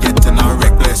 We getting our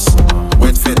reckless.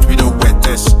 Wet fit we the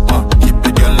wettest. Keep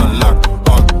the girl unlocked.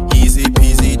 Easy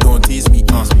peasy, don't tease me.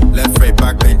 Left, right,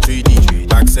 back, then 3D.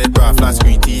 Backside, bra, flat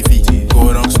screen TV.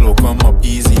 Go down slow, come up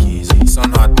easy.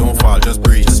 Sun hot, don't fall, just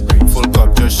breeze. Full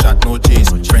cup, just shot, no chase.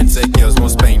 Friends say girls, no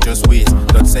Spain, just waste.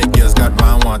 Blood say girls got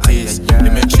man want taste. They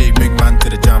make shake, big man to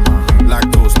the jam.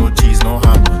 Lactose, no cheese, no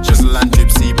ham. Just land drip,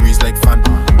 sea breeze like fun.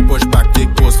 Push back,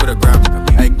 take pose for the gram.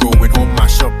 I going home,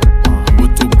 mash up.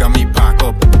 Bluetooth got me pack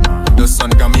up. The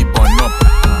sun got me burn up.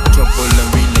 Trouble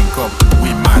and we link up.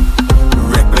 We mad,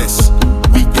 reckless.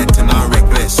 We getting our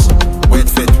reckless. Wet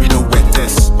fit, we the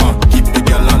wettest. Keep the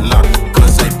girl unlocked.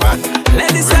 Cause I bad.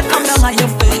 Ladies, that come down on your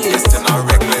face. Getting our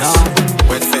reckless.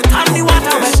 Wet fit, and the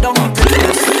water wet down to the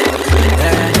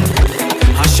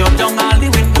I shut down all the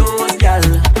windows, girl.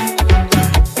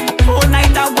 Whole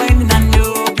night I'm whining on you,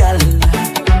 girl.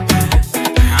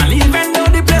 And even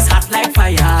though the place hot like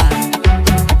fire,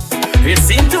 it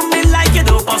seemed to me like you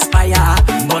don't conspire.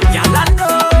 But girl, I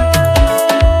know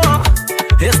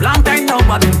it's long time now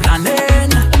I've been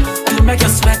planning to make you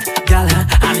sweat, girl.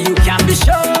 And you can be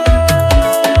sure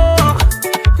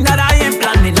that I ain't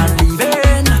planning on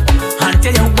leaving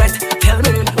until you wet. Tell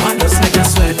me what does make you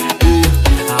sweat?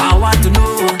 I want to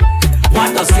know what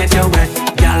does get you wet,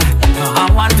 girl. I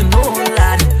want to know,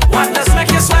 lad, what does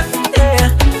make you sweat?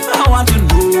 Yeah, I want to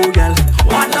know, girl,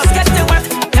 what does get you wet?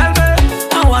 Tell me,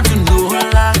 I want to know,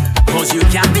 lad, cause you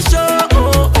can be sure.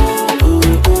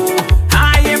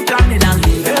 I ain't planning on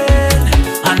leaving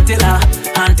until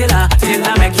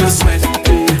I make you sweat.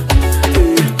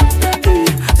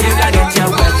 Till I get you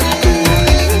wet.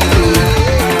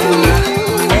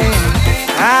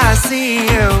 I see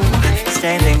you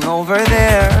standing over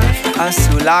there, us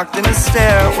two locked in a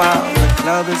stairwell. The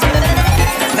club is empty,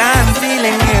 and I'm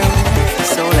feeling you.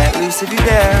 So let loose if you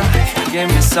dare. Give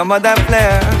me some of that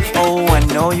flair. Oh, I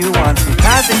know you want to.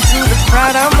 Passing through the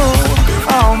crowd, I move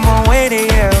on my way to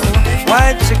you.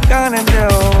 What you gonna do?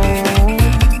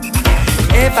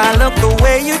 If I look the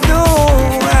way you do,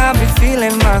 I'll be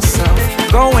feeling myself.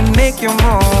 Go and make your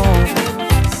move.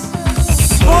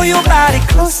 Pull your body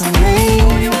close to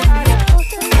me.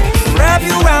 Wrap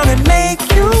you around and make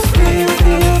you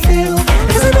feel.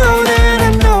 Cause I know that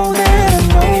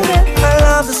I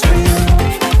love this real.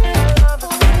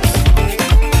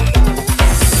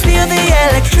 Feel the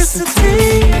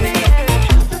electricity.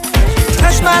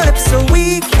 Touch my lips so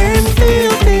we can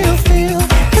feel.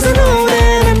 Cause I know that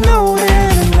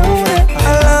I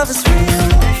love is real.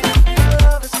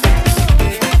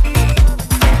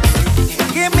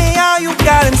 Give me all you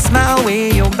got and smile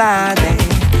with your body.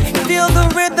 Feel the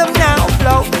rhythm now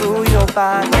flow through your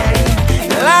body.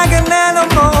 Like an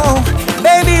animal,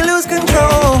 baby lose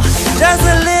control. Just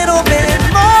a little bit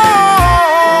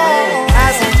more.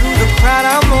 Passing through the crowd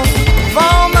I move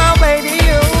on my way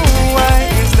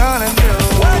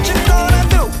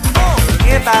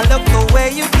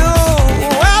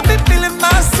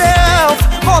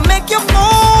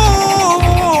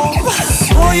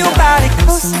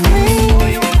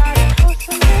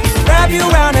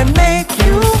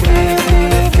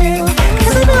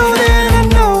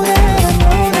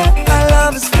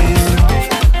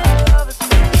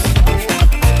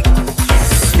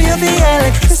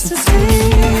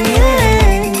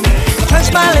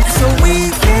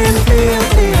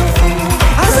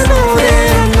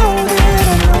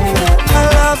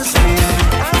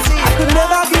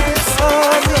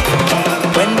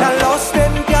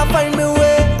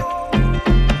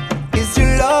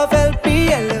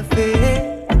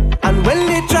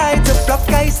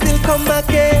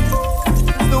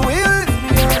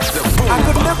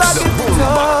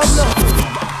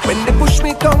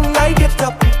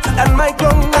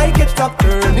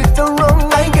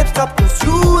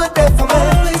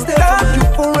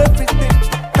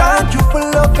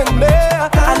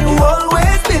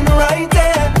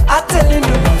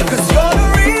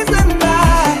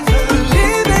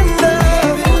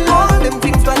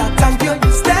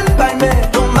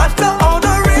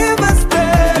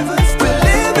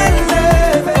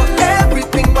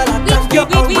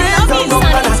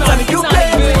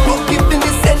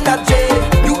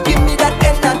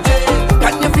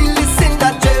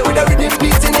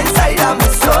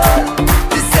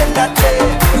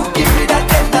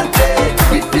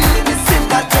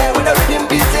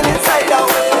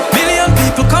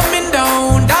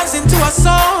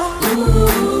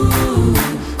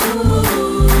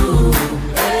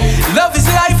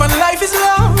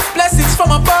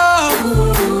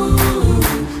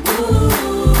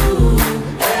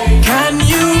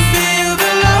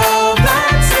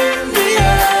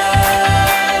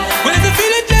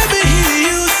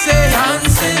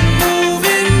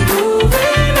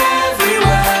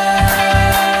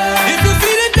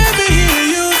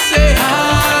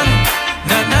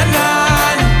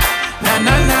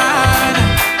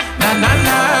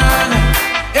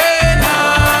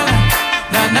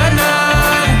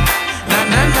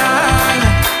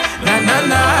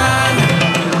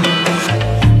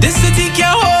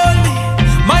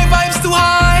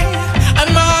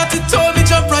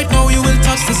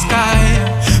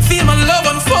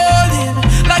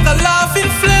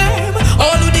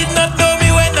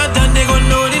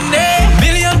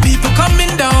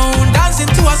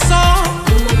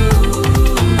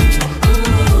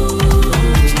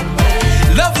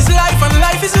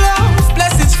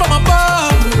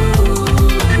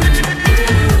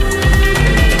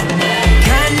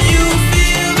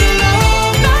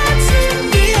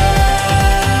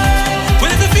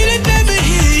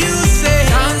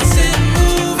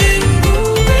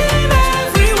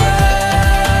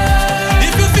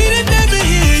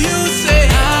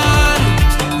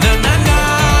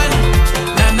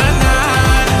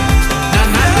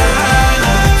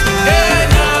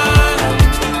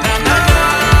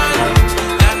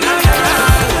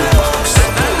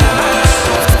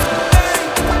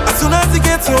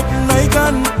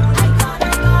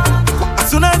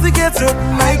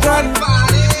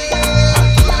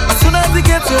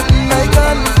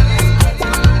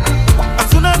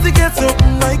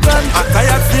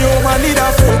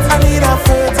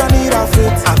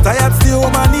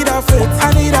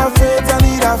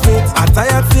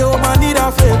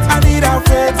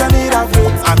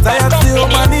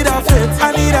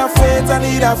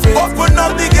need a faith. Open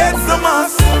up the gates to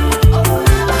mass.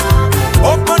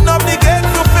 Open up the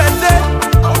gates to Fete.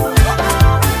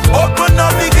 Open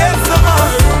up the gates to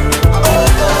mass.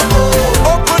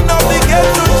 Open up the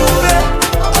gates to Juve.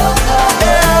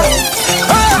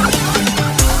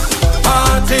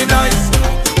 Party nice,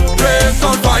 place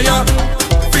on fire,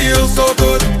 feel so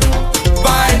good.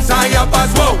 Vibes high up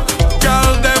as well.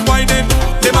 Girl them whining,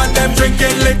 the man them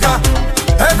drinking liquor.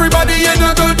 Everybody in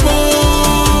a good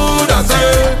mood, I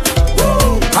say.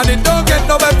 And it don't get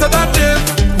no better than this.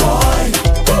 Why?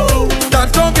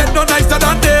 That don't get no nicer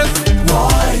than this.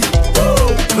 Why?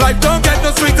 Life don't get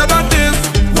no sweeter than this.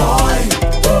 Why?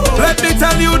 Let me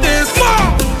tell you this.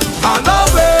 I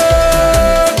love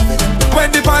it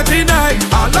when the party night.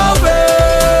 I love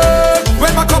it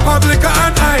when my cup of liquor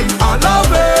and ice. I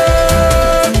love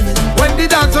it when the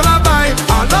dance on a vibe.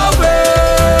 I love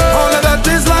it. All of that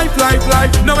is life, life,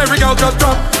 life. Now every girl just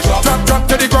drop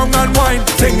to the ground and wine.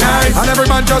 Sing nice. And every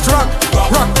man just rock,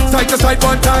 side to side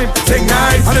one time. Sing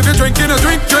nice. And if you're drinking a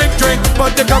drink,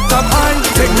 but the cup top high.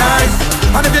 Sing nice.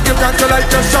 And if you give God to life,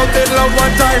 just shout it loud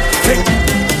one time. Sing.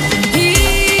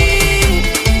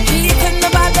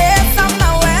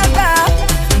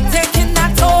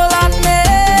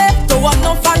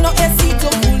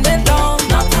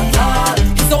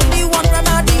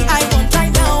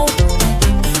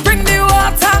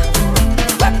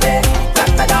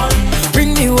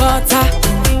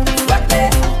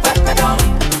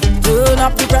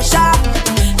 Up the pressure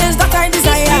is that I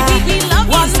desire.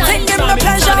 One thing give me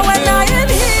pleasure when I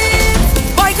am here.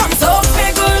 Boy, come soak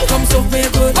me good, come soak me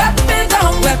good. Wet me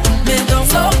down,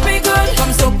 soak me good,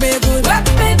 come soak me good. Wet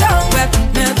me down,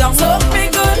 soak me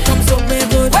good, come soak me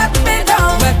good. Wet me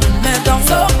down,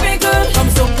 soak me good, come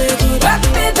soak me good. Wet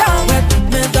me down,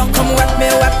 come wet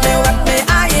me,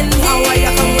 I in here. How are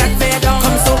you? Come wet me down,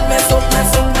 come soak me,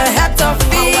 head to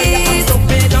feet.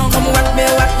 Come wet me,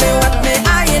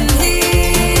 I in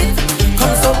here.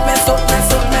 Soak me,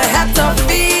 head to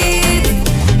feet.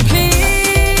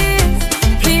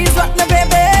 Please, wet me,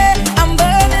 baby. I'm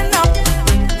burning up.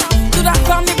 Do that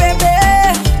for me, baby.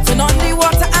 Turn on the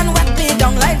water and wet me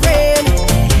down like rain.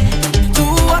 Do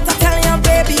what I tell you,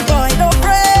 baby boy, don't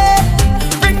pray.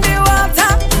 Bring the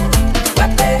water, wet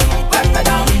me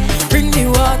down. Bring the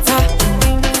water,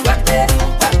 wet me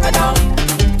down.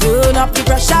 Turn up the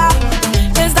pressure,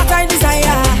 is that I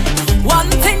desire.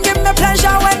 One thing give me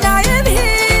pleasure when I am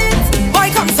here. Boy,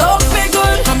 come soak me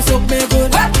good,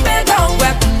 wet me down,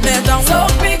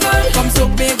 soak me good, come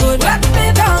soak me good, wet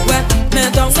me down,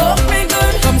 soak me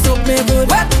good, come soak me good,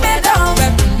 wet me down,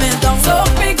 soak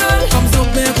me good, come soak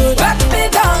me good, wet me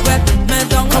down,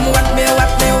 come wet me,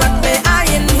 I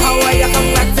in here. How are you?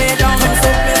 Come wet me down, come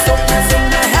soak me,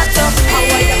 head to feet. How are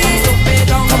you? Come soak me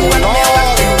down, come wet me,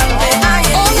 I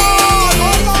in here.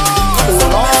 Come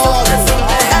soak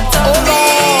me, head to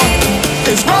feet.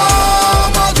 It's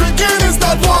rum or drinking is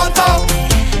not water.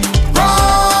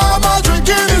 Rum or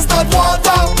drinking is not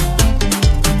water.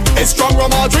 It's strong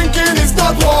rum or drinking is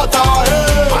not water.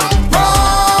 Hey.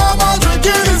 Rum or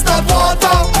drinking is not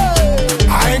water.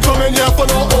 I ain't coming here for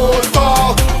no old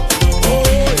talk.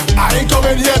 I ain't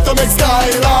coming here to make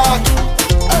skylark.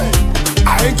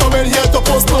 I ain't coming here to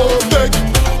post no dick.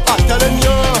 I'm telling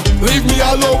you, leave me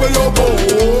alone with your boy.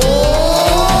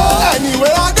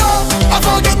 Anywhere I go, I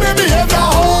forget me behavior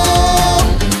home.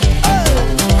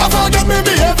 I forget me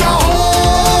behavior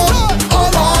home. Oh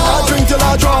Lord, I drink till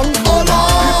I drunk. Oh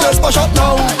Lord, the place my shot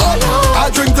now. Oh Lord, I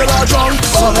drink till I drunk.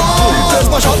 Oh Lord, the place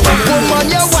my shot now. Woman,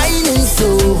 you're whining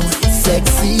so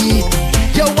sexy.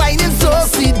 You're whining so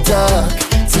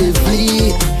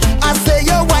seductively. I say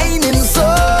you're whining so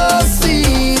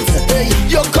sweet. Hey,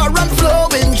 your current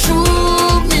flowing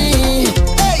through me.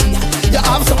 Hey, you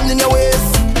have something in your waist.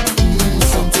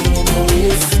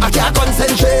 I can't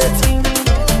concentrate.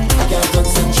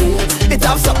 It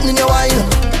have something in your wine.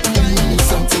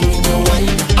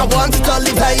 I want it all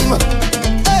the time.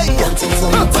 Hey.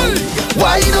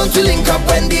 Why don't you link up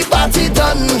when the party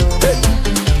done? Hey.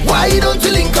 Why don't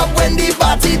you link up when the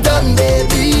party done,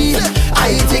 baby?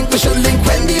 I think we should link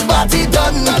when the party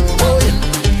done. Oh,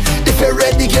 if you're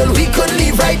ready, girl, we could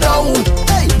leave right now.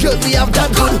 Hey, girl, we have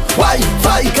that good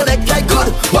Wi-Fi, connect like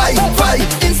good Wi-Fi,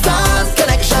 instant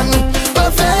connection,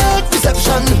 perfect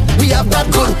reception. We have that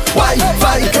good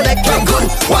Wi-Fi, connect like good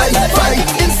Wi-Fi,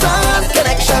 instant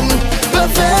connection,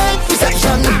 perfect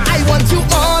reception. I want you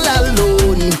all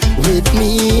alone with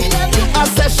me. A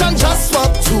session just for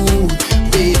two,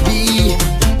 baby.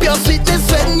 Pure sweetness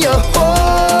when you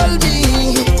hold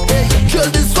me. Girl,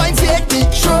 this wine take the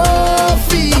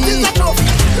trophy.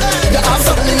 You have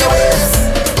something in your waist,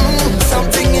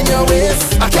 something in your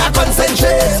waist. I can't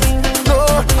concentrate.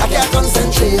 No,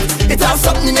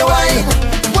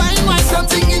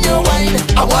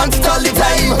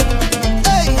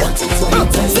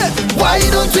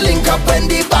 up when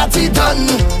the party done?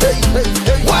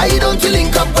 Why don't we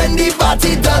link up when the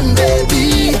party done,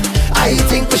 baby? I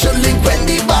think we should link when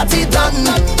the party done.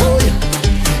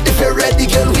 If you're ready,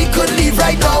 girl, we could leave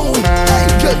right now. Hey,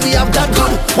 girl, we have that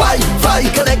good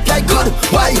Wi-Fi, connect like good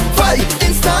Wi-Fi,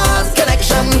 instant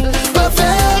connection,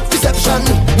 perfect reception.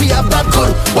 We have that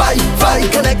good Wi-Fi,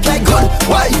 connect like good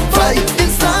Wi-Fi,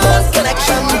 instant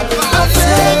connection,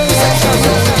 perfect reception.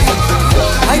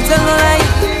 I tell no lie,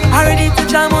 I'm ready to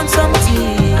jam on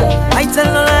something. I tell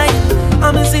no lie,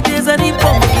 I'm in cities and the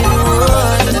pumpkin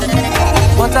road.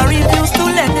 But I refuse to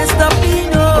let this stop me,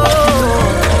 no.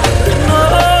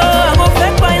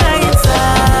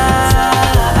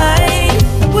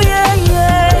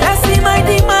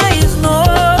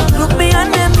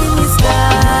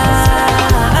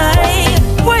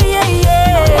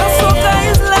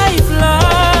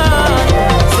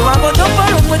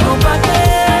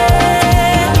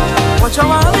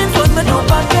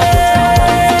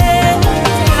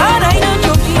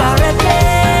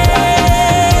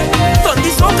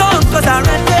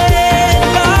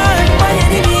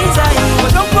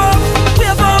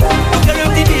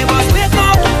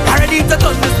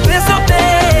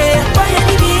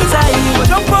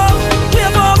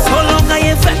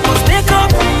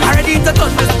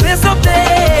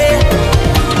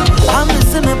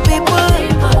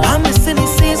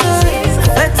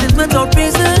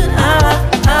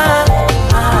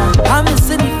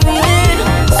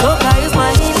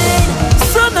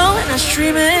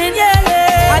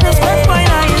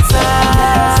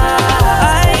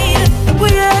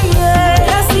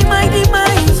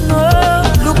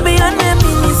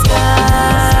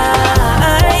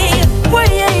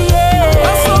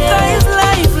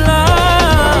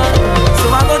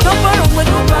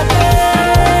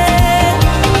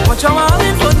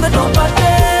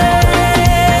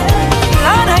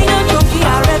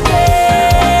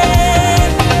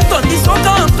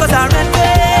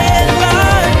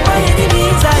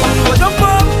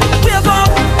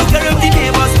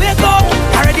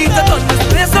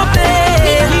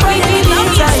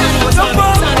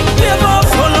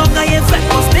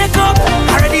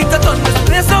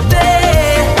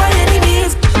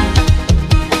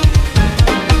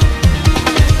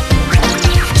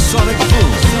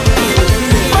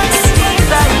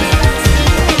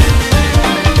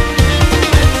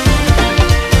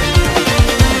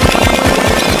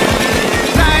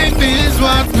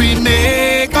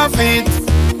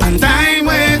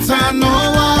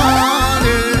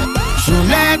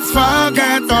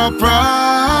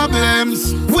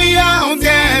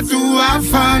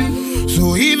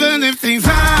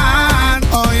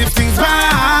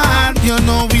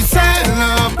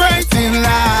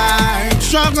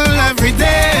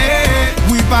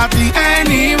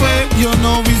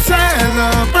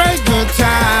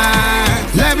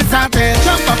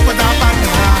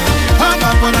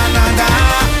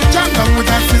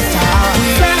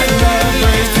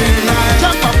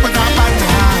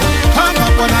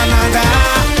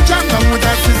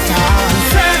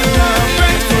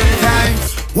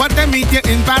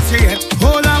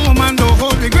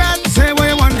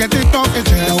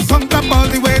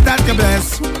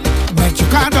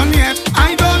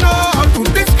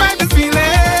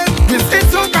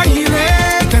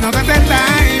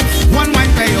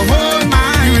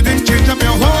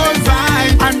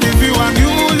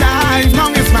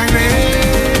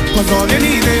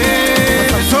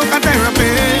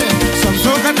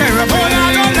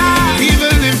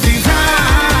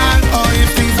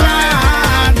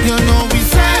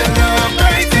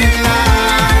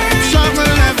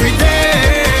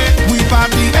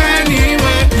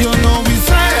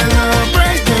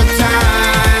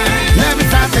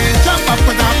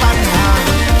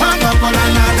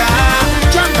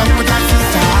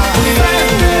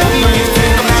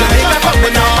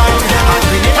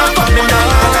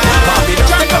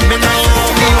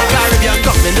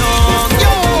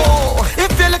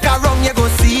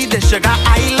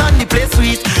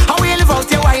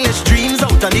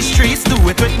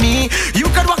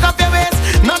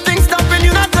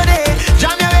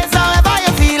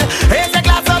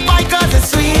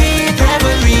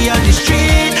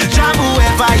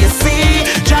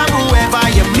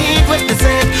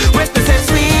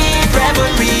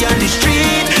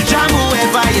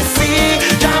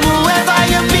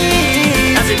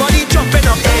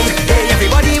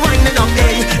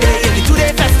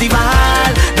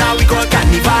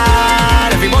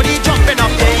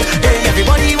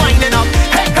 Everybody winding up,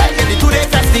 hey, hey, in the 2-day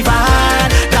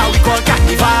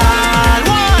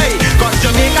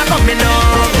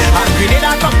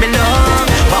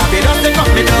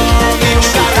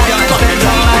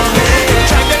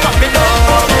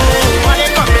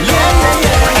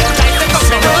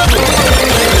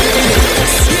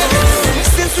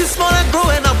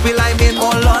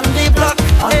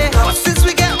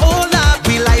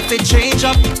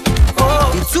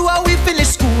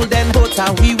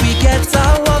forget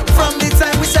our walk from the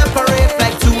time we separate.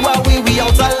 Like two away, we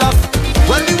out of love.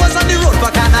 When we was on the road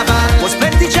for carnival, was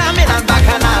plenty jamming and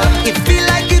bacchanal. It feel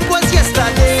like it was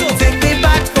yesterday. So take me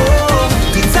back home.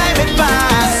 The time it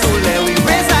passed. So let we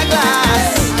raise our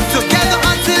glass together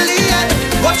until the end.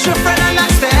 Watch your friend and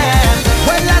understand.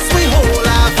 When last we hold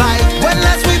our vibe. When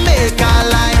last we make our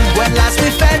line. When last we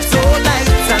fed all night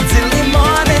until the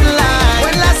morning light.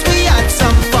 When last we had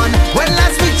some fun. When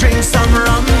last we drink some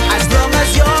rum. As long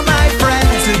as you're my friend,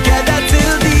 together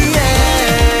till the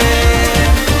end.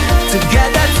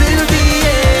 Together till the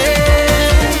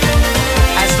end.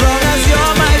 As long as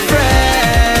you're my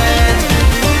friend,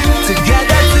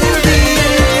 together till the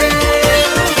end.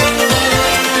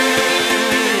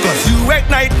 'Cause you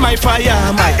ignite my fire,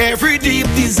 my every deep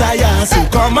desire. So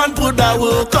come and put that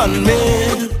work on me.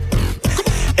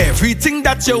 Everything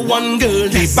that you want, girl,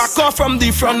 the back or from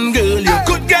the front, girl, you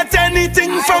could get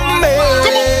anything from me.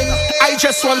 I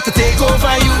just want to take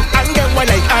over you and get wild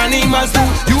like animals do.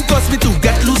 You cause me to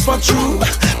get loose for true.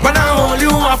 When I hold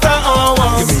you after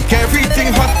hours, you make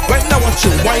everything hot. When I watch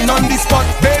you wine on the spot,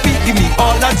 baby, give me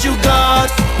all that you got.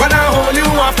 When I hold you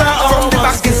after hours, from the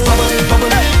back is bubble,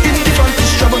 bubble. In the front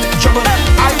is trouble, trouble.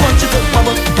 I want you to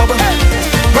bubble, bubble.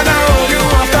 When I hold you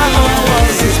after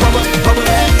hours, it's bubble, bubble.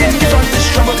 In the front is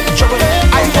trouble, trouble.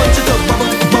 I want you to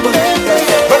bubble, bubble.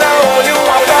 When I hold you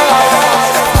after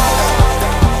hours.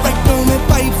 Right now my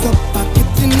vibes up, I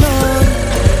getting on.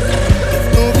 There's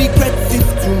no regrets if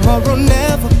tomorrow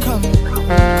never come.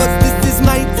 'Cause this is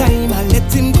my time, I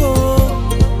let him go.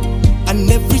 And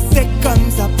every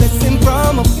second's a blessing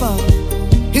from above.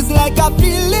 It's like a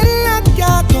feeling I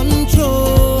can't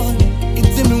control.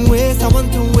 It's in my ways, I want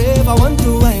to wave, I want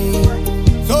to wave.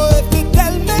 So if you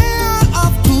tell me I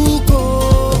have to go,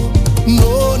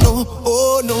 no, no,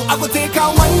 oh no, I go take a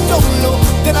wine down low,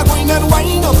 then I go in and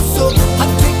wind up so I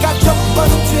take a jump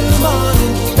until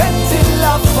morning, until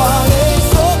I fall in,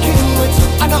 soaking wet,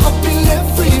 and I'm up in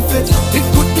every fit. It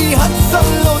could be hot,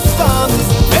 some low storms,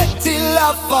 until I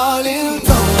fall in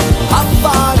down, I'm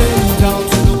falling down,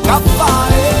 I'm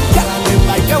falling, can I live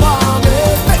like you want me,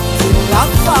 until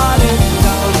I'm falling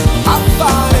down, I'm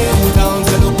falling down,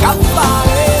 so look, I'm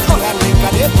falling, all I think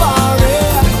I did for it.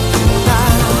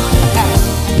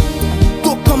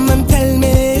 Don't come and tell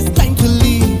me it's time to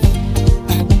leave,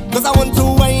 'cause I want to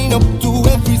wind up to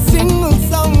every single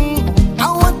song. I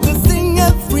want to sing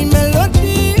every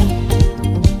melody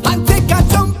and take a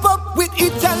jump up with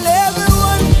each and every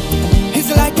one. It's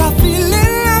like a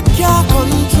feeling I can't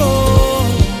control.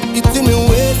 It's in my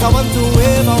ways, I want to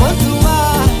wave, I want to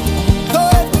ride. So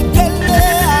if you tell me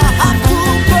I have to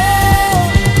go,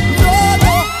 no,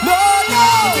 no, no, no.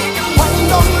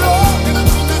 Wind up low,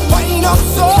 wind up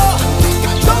so,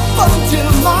 jump until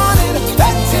morning,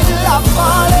 until I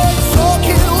fall in,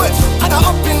 soaking wet, and I'm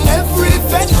up in every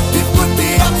bed. It could be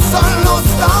up sun, no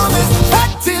storm,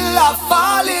 until I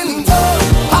fall in,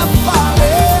 I'm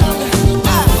falling.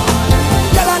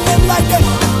 Girl and them like that,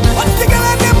 what's the girl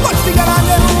and them, what's the girl and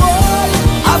them, boy?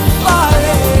 I'm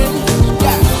falling,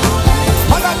 yeah.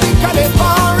 All I think of them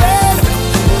falling,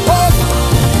 oh,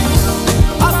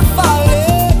 I'm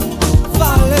falling,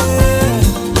 falling,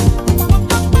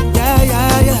 yeah,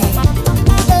 yeah, yeah.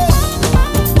 Hey.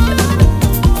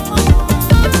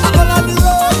 I'm on the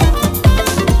road.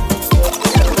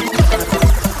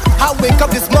 I wake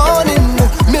up this morning,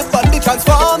 my body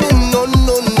transforming, no,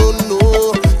 no, no, no.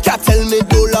 Can't tell me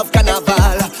do love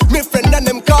carnival. My friend and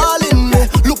them calling me,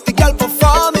 look the girl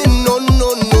performing, no, no,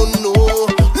 no, no.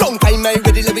 Long time I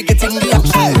ready, let me get in the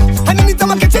action. And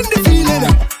anytime I get in the feeling,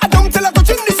 I don't tell her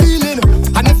touching the ceiling.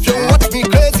 And if you watch me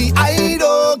crazy, I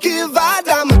don't give a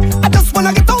damn. I just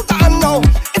wanna get out and now.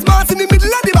 It's Mars in the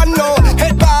middle of the band now.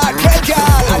 Head back, head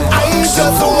girl, and I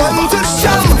just want to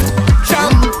jam,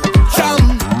 jam, jam,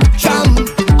 jam.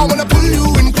 I wanna pull you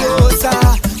in closer,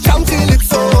 jam till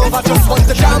it's over. Just want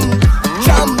to jam,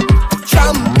 jam,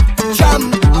 jam, jam.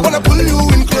 I wanna pull you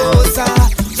in closer,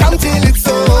 jam till it's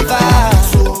over.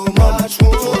 So much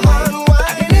more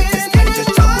whining, just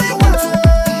jam where you want to,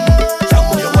 jam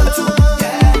where you want to,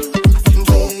 yeah.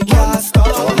 Don't get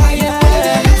started,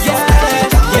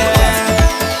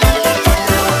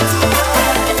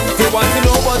 They want to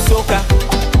know about soca,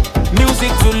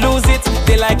 music to lose it.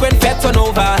 They like when fed turn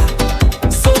over.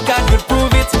 Soca could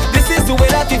prove it. This is the way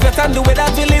that we fet and the way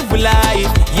that we live with life.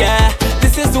 Yeah,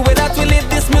 this is the way that we live.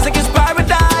 This music is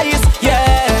paradise.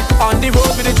 Yeah, on the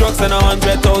road with the drugs and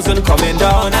 100,000 coming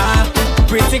down.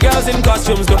 Pretty girls in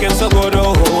costumes looking so good.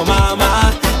 Oh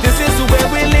mama, this is the way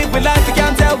we live with life. You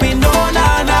can't tell we know,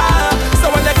 nah, nah. So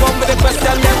when they come with the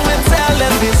question, then we tell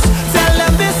them this. Tell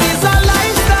them this is our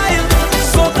lifestyle.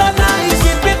 Soca nice,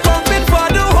 we've been pumping for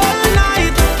the whole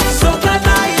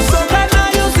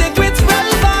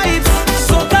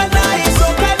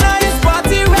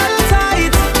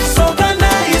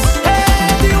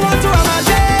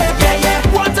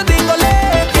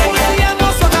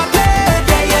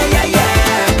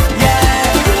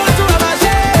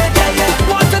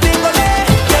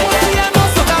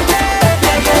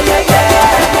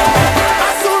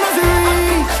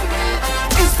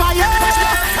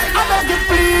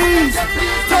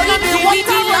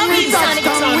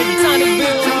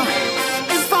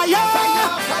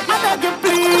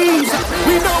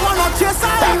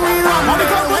we run. When we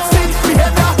come with stick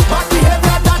behavior, bad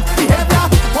behavior, that behavior.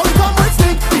 When we come with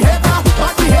stick behavior,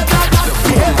 bad behavior, that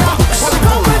behavior. When we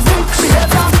come with stick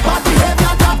behavior, bad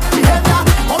behavior, that behavior.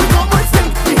 When we come with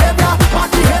stick behavior, bad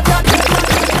behavior.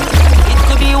 It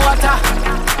could be water,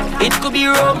 it could be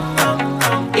rum,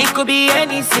 it could be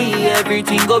any sea,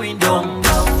 everything going down.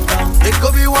 It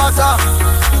could be water,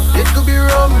 it could be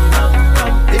rum,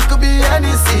 it could be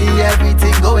any sea,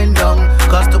 everything going down.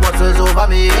 Cause the bottle's over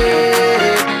me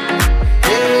head,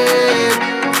 head,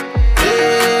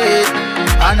 head.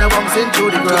 And I'm bouncing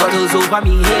through the ground. The bottle's over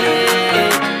me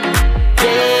head,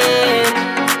 head,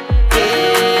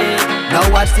 head.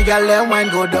 Now watch the girl them wine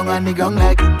go down and the gong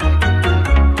like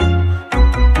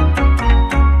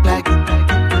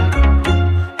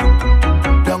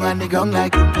down and the gong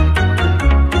like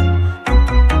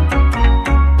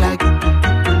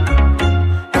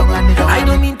I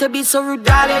don't mean to be so rude,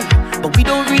 darling, but we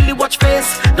don't really watch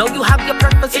face. Now you have your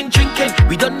preference in drinking.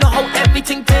 We don't know how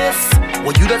everything tastes.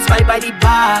 Well, you don't spy by the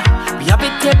bar, we have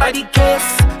it here by the case.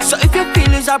 So if your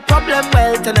feelings are problem,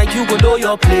 well, tonight you go know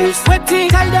your place. Waiting,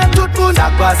 tell them to do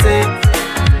that passe.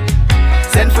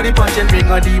 Send for the punch and bring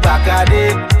on the back of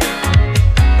it.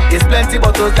 It's plenty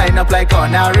bottles lined up like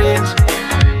on a range.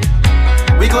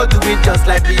 We go do it just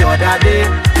like the other day.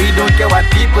 We don't care what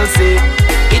people say.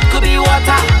 It could be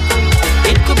water,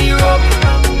 it could be rum,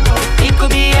 it could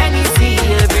be any sea,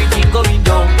 everything going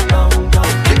down.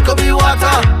 It could be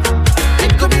water,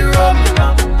 it could be rum,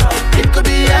 it could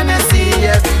be any sea,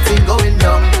 everything going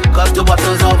down. Cause the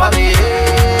bottle's over me,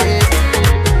 hey,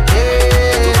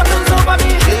 hey. The bottle's over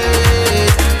me,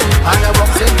 hey. And I'm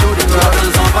boxing through the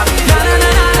bottle's over me.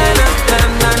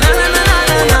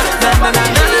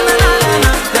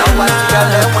 Now what's the girl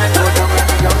that went go down?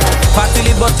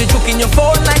 Partly but you joking your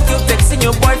phone like you texting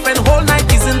your boyfriend whole night.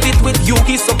 Isn't it with you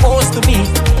he's supposed to be?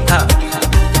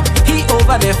 He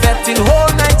over there fetting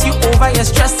whole night. You over here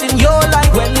stressing your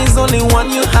life when there's only one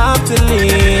you have to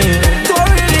live. Don't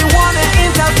really wanna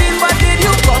intervene, but did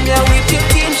you come here with your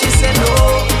team? She said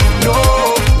no, no,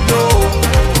 no.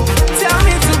 Tell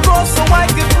me to go so I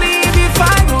can leave if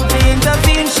I don't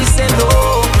intervene. She said no,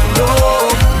 no,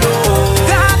 no.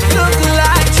 That look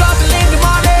like trouble in the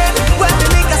morning when the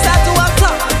nigga start to walk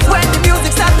up, when the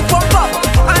music start to pump up,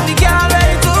 and the girl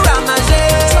ready to ramage.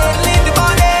 Trouble in the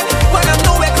morning when I'm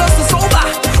nowhere close to sober,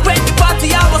 when the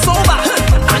party hour was over,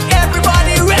 and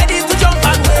everybody ready to jump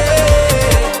and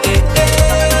wait.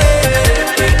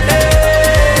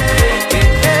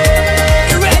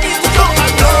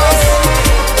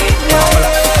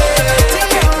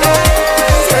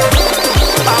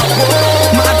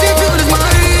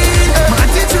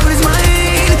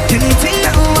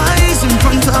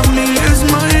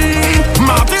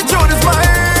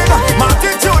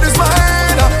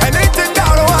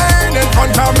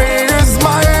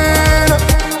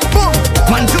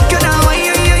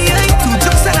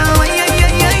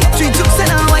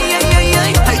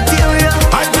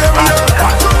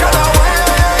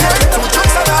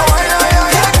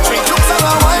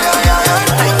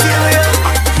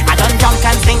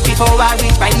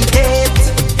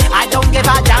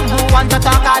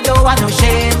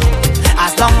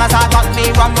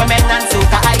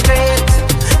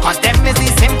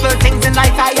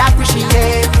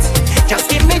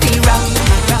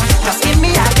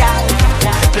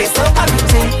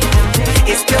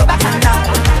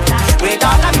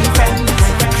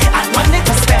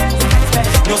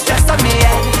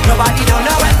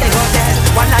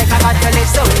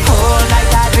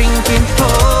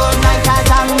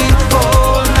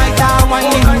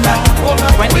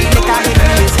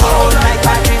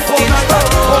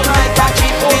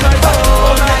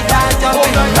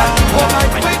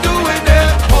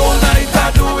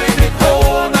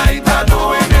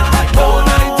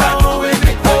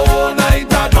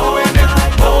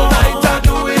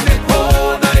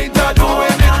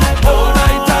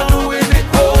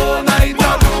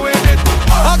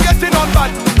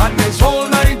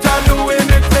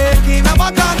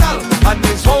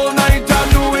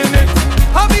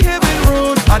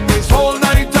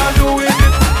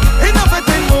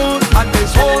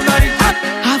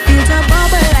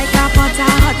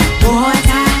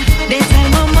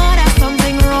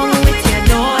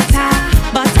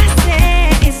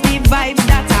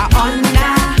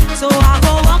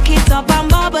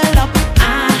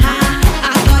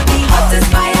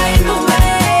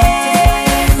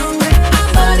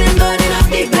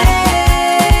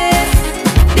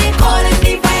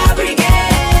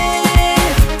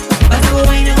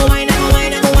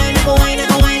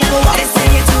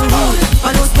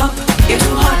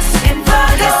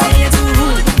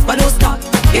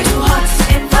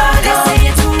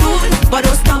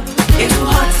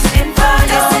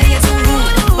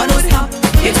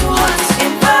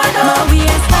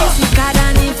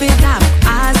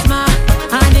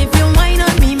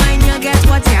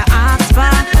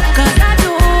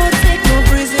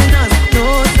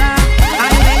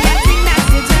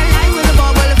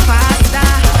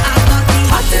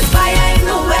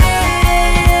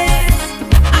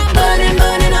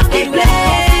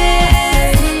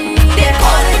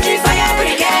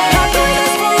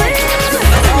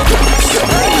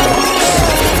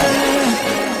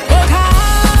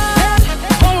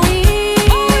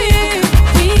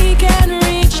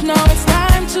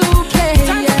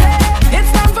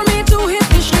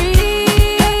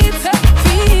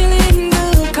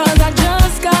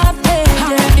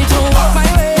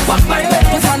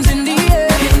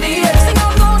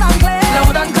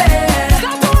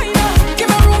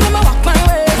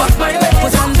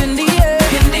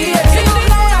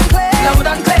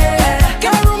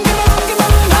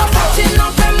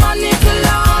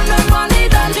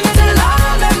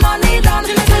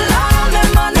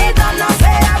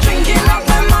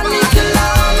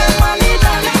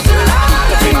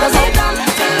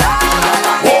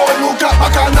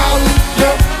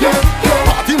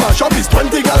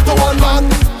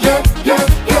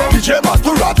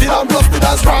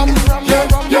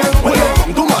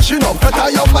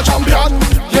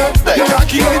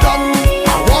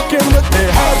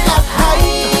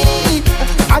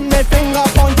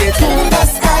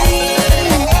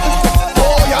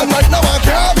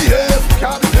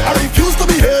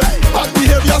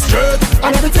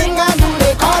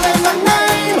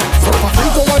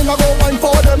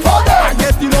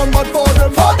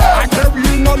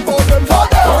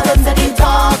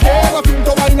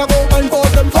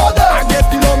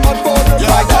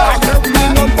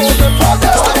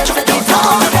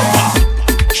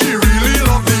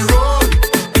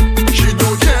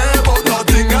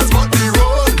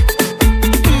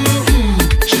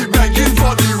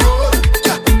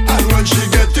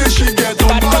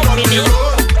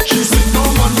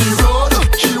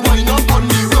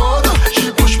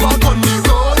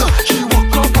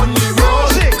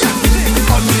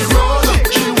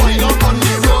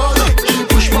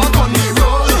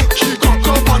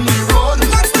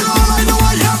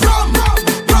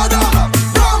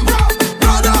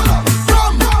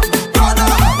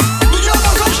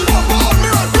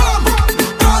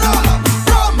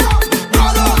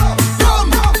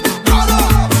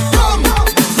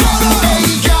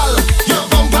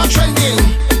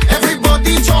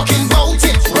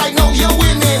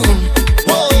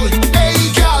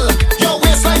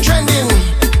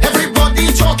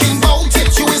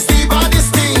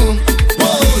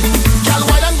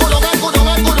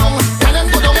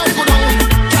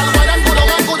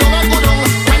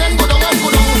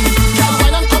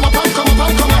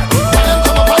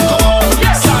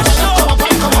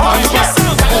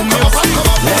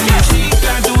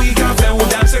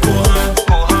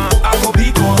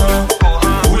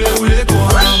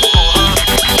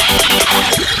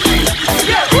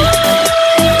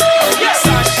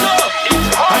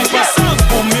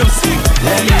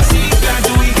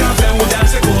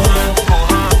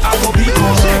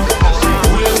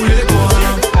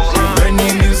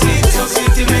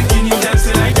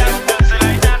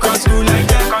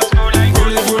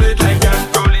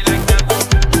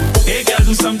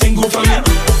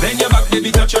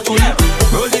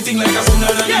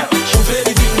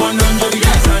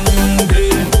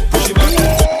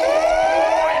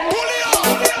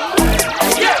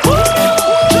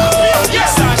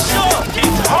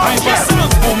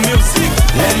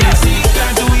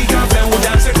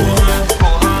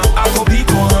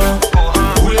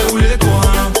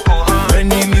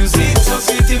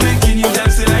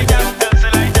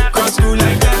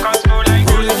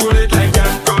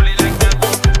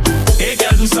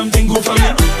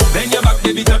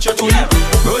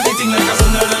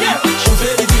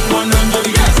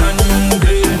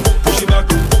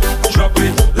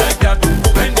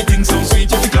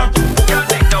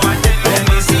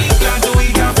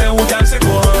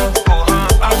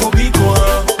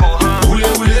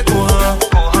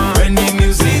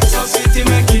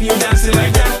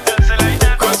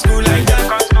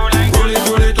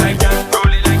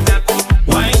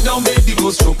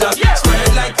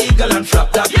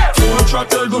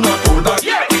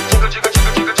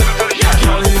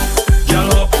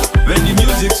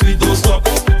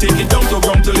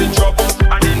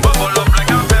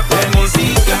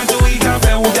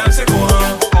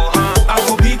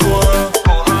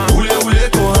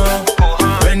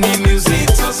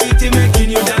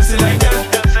 dance it like that.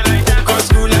 Cause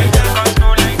cool like that.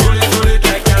 Roll it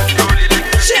like that.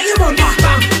 Shake your bum,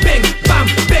 bam, bing, bam,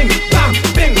 bing, bam,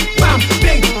 bing, bam,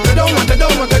 bing. Go down,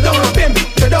 bim.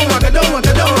 Go down,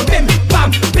 bim. Bam,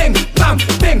 bing, bam,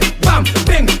 bing, bam,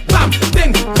 bing, bam,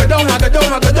 bing. Go down,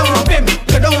 bim.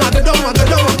 Go down,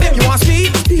 bim. You want speed?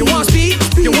 You want speed?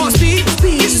 You want speed?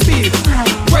 This is speed.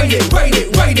 Ride it.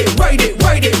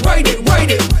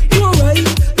 You alright?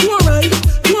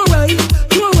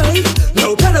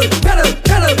 No pedal.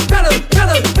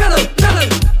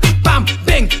 Bam,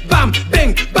 bing, bam,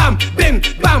 bing, bam,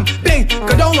 bing, bam, bing.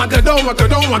 Go down.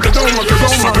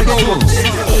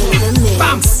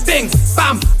 Bam, bing,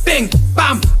 bam, bing,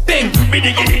 bam, bing.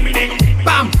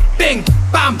 Bam, bing,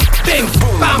 bam, bing,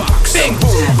 bam, bing.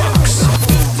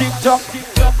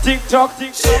 Tick tock.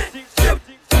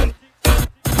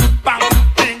 Bang,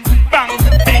 bing, bang,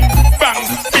 bing, bang,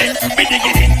 bing, biddy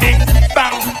ding ding,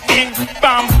 bang, bing,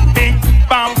 bam, bing,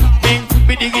 bam, bing,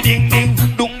 biddy ding ding,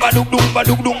 dung ba dung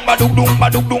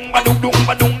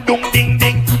ding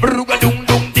ding, bruga dung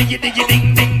diggy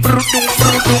ding ding, brudung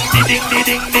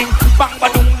ding ding, bang ba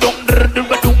dung dung ding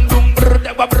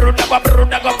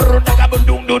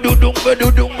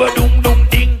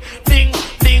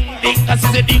ding, I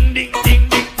say ding ding,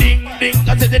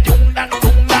 I say the dung dang.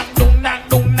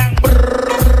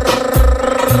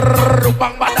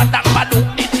 Bang ba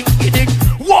dung ding.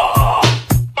 Whoa!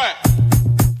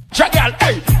 Jagal,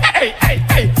 hey,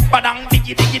 badang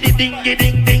diggy ding.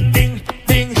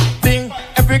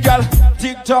 Every girl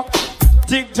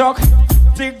tick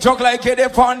tock like it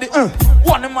upon the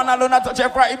one man alone touch a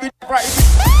private.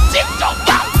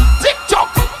 Tick tock.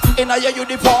 Inna your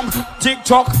uniform, tick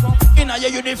tock. Inna your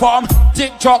uniform,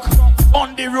 tick tock.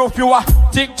 On the roof you are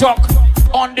tick tock.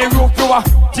 On the roof you are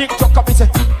tick tock. Up say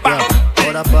bang.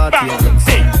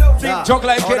 Tick tock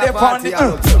like it upon the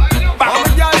bang.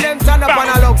 Y'all them stand up and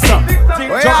I look so. Tick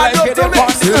tock like it upon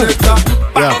the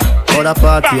other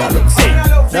party I look so.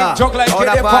 Tick tock like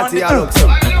it upon the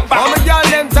y'all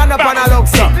them stand up and I look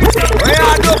so. Where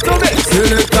I look to me.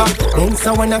 Selector, bounce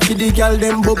a wanna feed the girl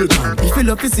them bubble pan. If you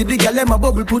love to see the girl them a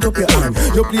bubble, put up your hand.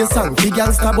 You play a song, the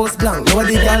girl star boss blank. Now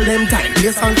the girl them time, play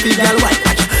a song, the girl white.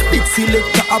 Big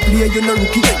selector a play, you know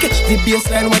rookie. Catch the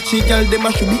baseline, watch the girl them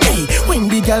a should be. Hey, when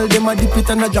the girl them a dip it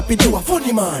and a drop it, you a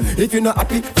funny man. If you not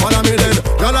happy, follow me then.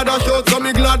 Girl a dash out, so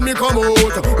me glad me come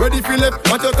out. Ready for left,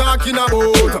 what you talking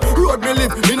about? Road me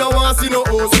live, me no want see no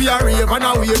host. We a rave and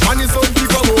a wave, and the sun fi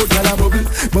come out. Girl a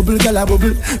bubble, girl a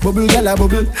bubble, girl a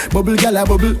bubble, girl a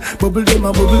bubble them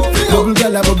a bubble,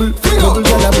 girl a bubble,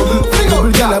 girl a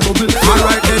bubble, girl a bubble.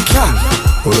 Alright then,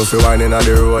 who no fi wine inna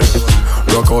the road?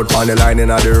 Rock out on the line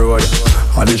inna the road.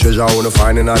 All the treasure who no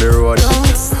find inna the road.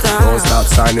 Don't stop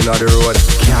signing on the road.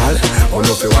 Girl, who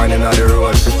no fi wine inna the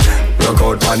road? Rock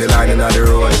out on the line inna the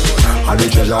road. All the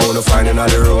treasure who no find inna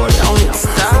the road. Don't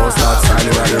stop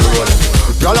signing on the road.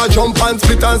 Y'all a jump and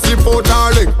split and slip out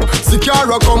her leg.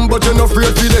 Secure come but you no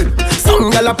afraid to dead. Some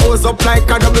y'all a pose up like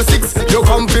a 666. You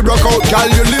come fi broke out, y'all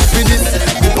you live for this.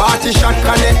 The party shot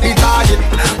connect the target.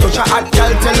 Touch a hot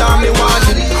y'all tell her me want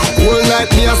it. Whole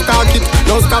night me a start it.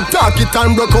 Don't stop talk it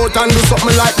and broke out and do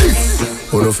something like this.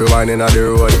 Who no fi wine inna the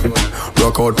road?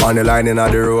 Broke out on the line inna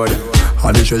the road.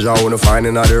 All the treasure who no find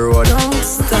inna the road.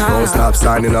 Don't stop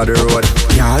standing on the road.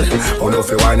 Y'all, who no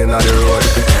fi wine inna the road?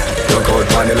 Look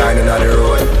out on the line inna the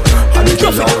road. All the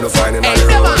treasure who no find inna the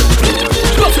road.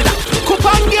 Go for that, cup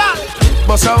on girl.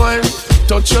 Boss a wine,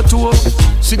 touch your toe.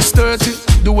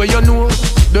 6:30, the way you know.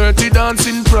 Dirty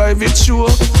dancing, private show.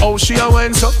 How she a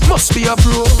wine so, must be a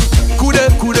pro. Kude,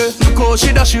 look how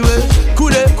she dash you away.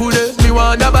 Kude, me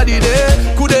want your body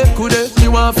there. Kude, me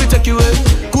want to take you away.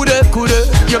 Kude,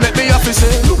 you make me happy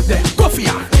say. Look there, go for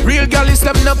ya. Real girl is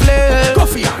them no play. Go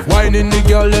for ya. Whining the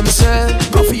girl them say.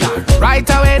 Go for ya. Right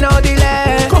away, no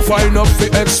delay. Go find up the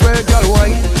X-ray, girl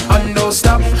wine. And no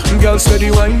stop, girl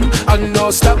steady wine. And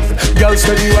no stop, girl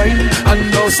steady wine.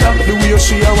 And no stop, the way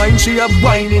she a wine, she a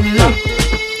whining love.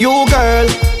 You girl,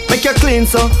 make you clean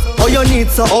so, oh you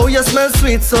need so, oh you smell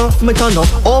sweet so. Me turn up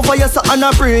over you so and I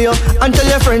pray you, and tell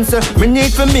your friends say, me need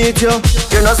to meet you.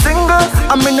 You're not single,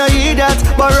 and me not hear that,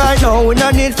 but right now we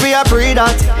not need for you pray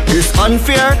that. It's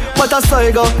unfair, but I saw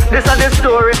you go. This is the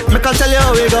story, me can tell you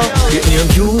how we go. It name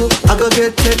you, I go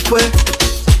get take quick.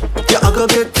 Yeah, I go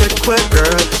get take quick,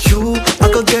 girl. You,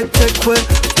 I go get take quick.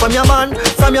 From your man,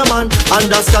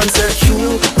 understand say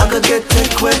you, I go get take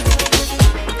quick.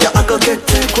 Yeah, I go get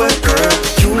take quick, girl.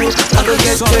 You, I go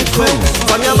get take quick.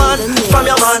 From your man.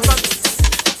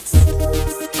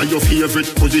 And your favorite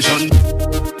position.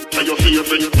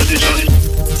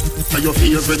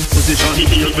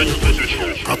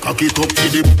 Cock it up to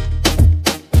the.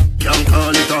 can't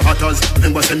call it a hatters.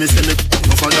 Remember say me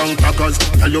tougher than crackers.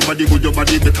 Tell your body good, your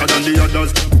body better than the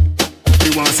others.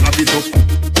 You want slap it up.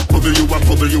 Bubble you a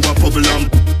bubble, you a bubble lamb.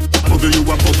 Bubble you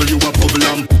a bubble, you a bubble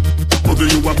lamb. Bubble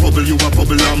you a bubble, you a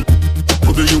bubble lamb.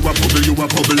 Bubble you a bubble, you a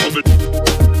bubble bubble.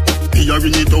 Me a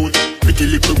ring it out. Pretty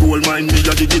little gold mine, me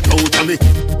a dig it out of me.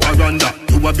 Aranda,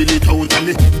 you a bill it out of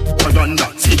me. Aranda,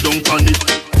 sit down on it.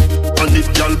 On it,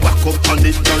 girl, back up on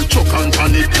it. Girl, choke on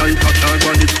it, girl, cut her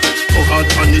on it. Go hard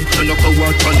on it, turn up a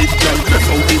word on it. Girl, press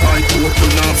out the bike,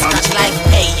 open up. Scratch like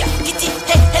hey, kitty,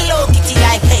 hey, hello, kitty,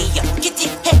 like hey, kitty,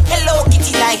 hey, hello,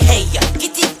 kitty, like hey,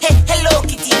 kitty, hey, hello,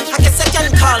 kitty. I guess I can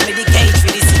call me the cage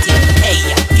for the city. Hey,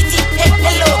 kitty, hey,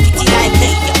 hello, kitty, like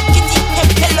hey, kitty, hey,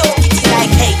 hello, kitty,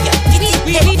 like hey, kitty,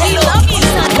 hey, hello, kitty.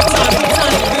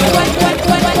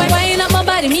 Wind up my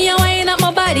body, me a wind up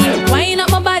my body. Wind up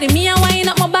my body, me a wind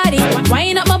up my body.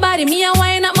 Wind up my body, me a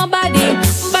wind up my body.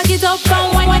 Back it up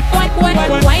and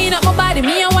wind up my body,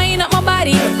 me a wind up my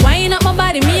body. Wind up my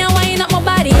body, me a wind up my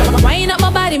body. Wind up my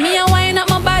body, me a wind up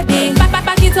my body.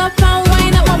 Back it up and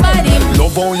wind up my body.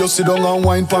 Love how you sit down and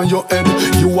wine pon your head.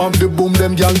 You have the boom,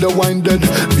 them gyal the wine dead.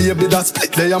 Baby that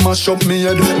split, they a mash up me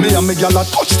head. Me and me gyal a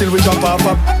touch till we jump off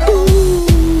up.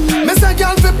 Me say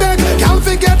gyal fi beg, gyal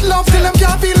fi get love till them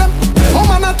can't feel them.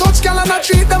 Woman a touch gyal and a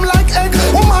treat them like egg.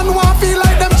 Woman want feel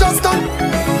like them just done.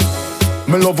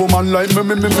 Me love woman like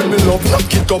me love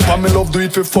knock it up and me love do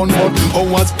it for fun. But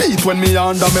how I speed when me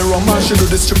under me rum and she do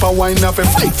the stripper wine off a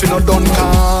fight fi no done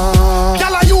can.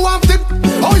 Gyal you have the,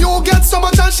 how you get so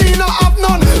much and she no have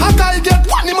none. A guy get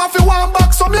one him off fi one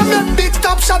back, so me make big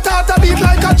top shot out a beat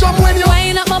like a drum when you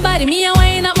wind up my body, me a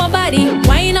wind up my body.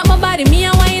 Wind up my body, me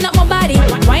a wind up my body.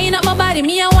 Wind up my body,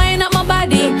 me a wind up my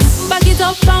body. Back it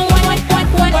up and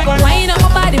wind up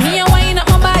my body, me a wind up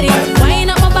my body.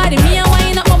 Wind up my body, me a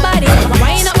wind up my body.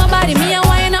 Wind up my body, me a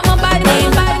wind up my body.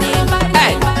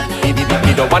 Hey,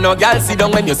 baby, don't want no girl sit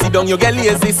down. When you sit down, you get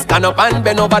lazy. Stand up and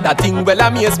bend over. That thing well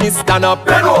amaze me. Stand up,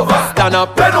 bend over. Stand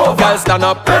up, bend over. Girl, stand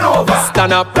up, bend over.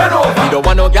 Stand up, bend over. You don't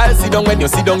want no girl sit down. When you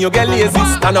sit down, you get lazy.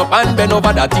 Stand up and bend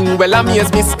over. That thing well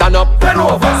amaze me. Stand up, bend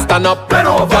over. Stand up, bend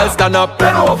over. Girl, stand up,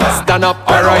 bend over. Stand up.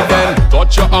 Alright then,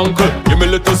 touch your ankle, give me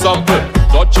a little sample.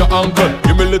 Touch your ankle,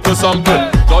 give me a little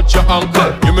sample. Touch your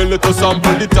ankle, give me a little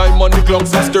sample. The time on the clock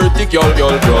 6:30, girl.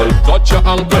 Touch your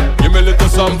ankle, give me a little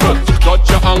sample. Touch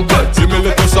your ankle, give me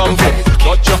a little sample.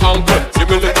 Touch your ankle, give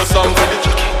me a little sample.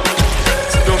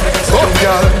 Oh,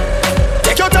 girl,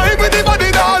 take your time with the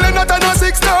body, darling. Not on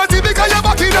 6:30 because you're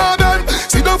back in our bed.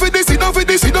 Sit down for this, sit down for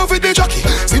this, sit down for the jockey.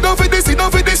 Sit down for this, sit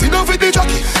down for this, sit down for the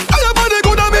jockey. And your body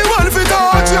good and me one fit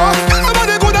touch you. And your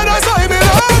body good and that's why me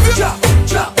love you.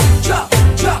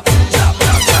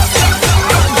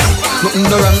 Nothing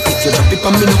no wrong if you drop it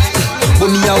on me now. But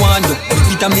me a want you,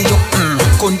 beat it on me up.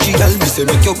 Country girl, me say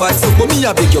make your bad so. But me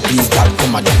a beg you please, girl,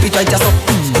 come and drop it right just up.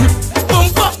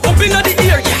 Bumper up inna the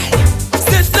ear, girl.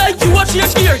 Set like you watch your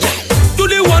gear, girl. Do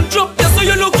the one drop, yeah, so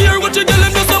you look here. What you girl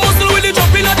and do some muscle when you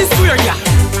drop inna the square, girl.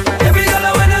 Every girl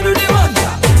I wanna do the one,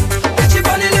 yeah. Catch it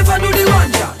on the left and do the one,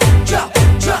 yeah. Drop,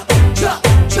 drop, drop,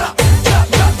 drop, drop,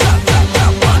 drop, drop, drop,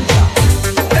 drop, one,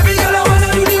 yeah. Every girl I wanna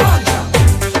do the one, yeah.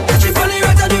 Catch it on the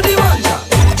right and do the one, yeah.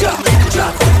 Drop,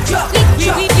 drop, drop,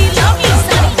 drop. We love you,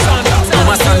 son.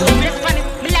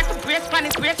 Me like to brace pan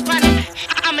it, brace pan it.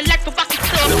 I'm like to back it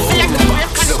up. Me like to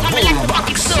brace pan it, I'm like to back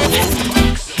it up.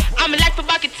 I'm like to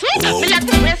back it up. Me like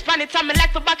to brace pan it, I'm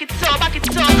like to back it up, back it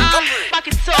up, back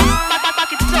it up,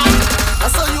 back it up. I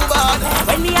saw you bad.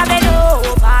 When me a bend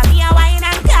over, me a wine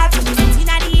and cut.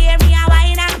 Inna the air, me a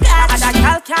wine and cut. And a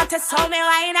girl can't test how me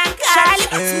wine and cut. Charlie,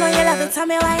 you know you love it, how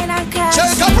me wine and cut.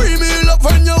 Check a premium up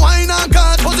when you wine and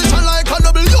cut. Position like a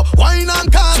W, wine and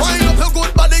cut. Wine up your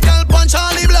good body, girl, punch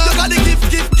Charlie Black. You got the gift,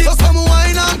 so come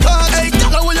wine and cut. Hey,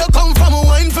 girl, where you come from,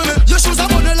 wine for me. Your shoes are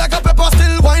bunny like a pepper,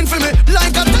 still wine for me.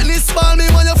 Like a tennis ball, me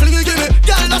when you fling it, give me.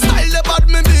 Girl, the style the bad,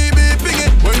 me baby, ping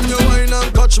it. When you wine and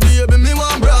touch me, baby, me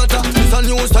want brother. This a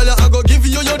new style, I go give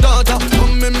you your daughter.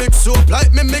 Come me mix up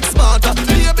like me mix smarter.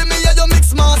 Baby, me a your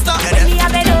mix master. When me a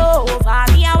bend over,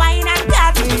 me a wine and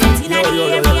cut. Inna the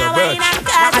air, me a wine and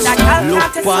cut. And a girl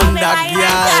can't test how me wine and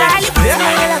cut. Charlie, you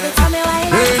know you love it, how me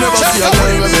wine and cut. Hey, never see a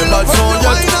girl with a bad sound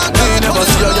yet. Hey, never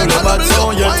see a girl with a bad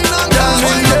sound yet. Girl,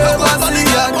 me never see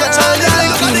a girl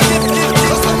like you.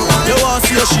 You want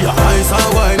see she a ice and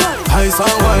wine, ice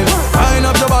and wine. Wine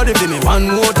up your body for me one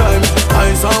more time.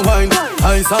 Ice and wine,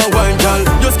 girl.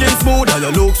 Your skin smooth and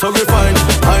your look so refined.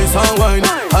 Ice and wine,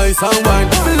 ice and wine.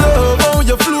 Love how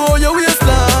you flow your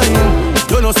waistline.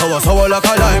 You know sour like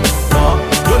a lime.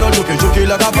 You know juky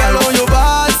like a pine. Girl, how you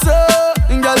bad so,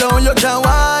 girl, how you can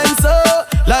wine so.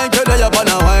 Like you're there upon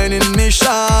a whining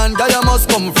mission. Girl, you must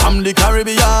come from the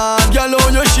Caribbean.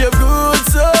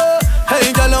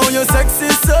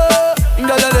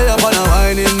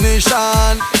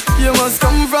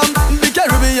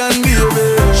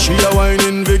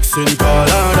 Listen, call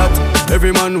her that.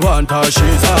 Every man want her,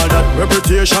 she's all that.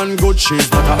 Reputation good, she's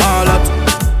not a harlot.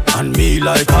 And me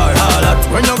like her harlot.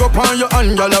 When you go on your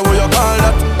hand, girl, what you call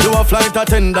that? You a flight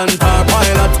attendant or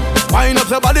pilot. Wind up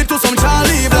your body to some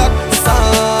Charlie Black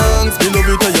songs. Me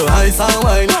love it to you, ice and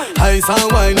wine, ice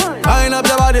and wine. Wind up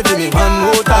your body for me one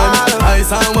more time.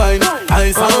 Ice and wine,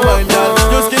 ice and wine, girl.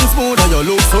 Your skin smooth and your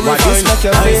look so refined.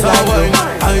 Ice and wine,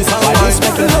 ice and wine. Why this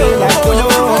make you feel like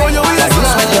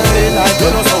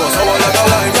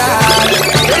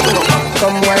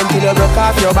come wine till you broke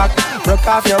off your back, broke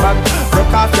off your back,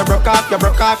 broke off your, broke off your,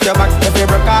 broke off your back. If you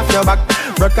broke off your back,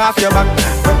 broke off your back,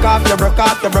 broke off your, broke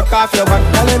off your, broke off your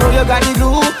back. Girl, you know you got the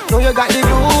glue, know you got the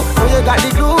glue, know you got the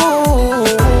glue.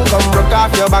 Come broke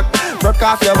off your back, broke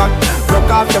off your back, broke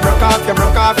off your, broke off your,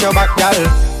 broke off your back, girl.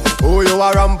 Who you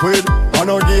are ramp with? On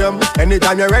a game.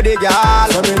 Anytime you're ready, girl.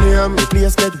 So me name. The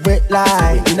place get wet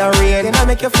like in a rain. Then I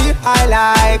make you feel high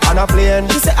like on a plane.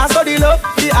 She say I saw the love,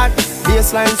 the hot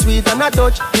baseline sweet and I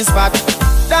touch the spot.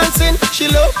 Dancing, she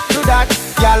love do that.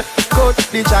 Girl, cut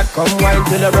the chat. Come wine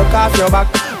till you broke off your back,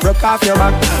 broke off your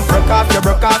back, broke off your,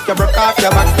 broke off your, broke off your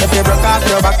back. If you broke off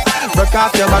your back, broke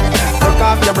off your back, broke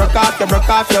off your, broke off your, broke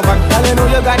off your back. Girl, you know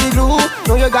you got the glue,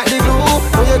 know you got the glue,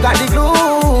 know you got the glue.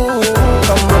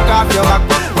 Come broke off your back,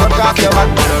 broke off your back,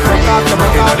 broke off your,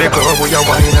 broke off your. Inna the club where you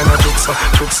wine and a juksa,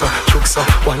 juksa, juksa.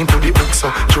 Wine to the hooksa,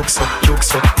 juksa,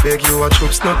 juksa. Beg you a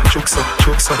chups no, juksa,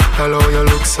 juksa. Hello you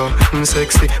look so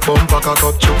sexy, bumper cock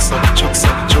up, juksa, juksa,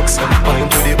 juksa. Wine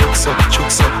to the hooksa,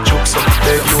 juksa, juksa.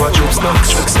 Beg you a chups no,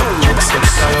 juksa, juksa.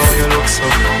 Hello you look so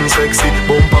sexy,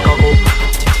 bumper cock up.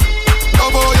 How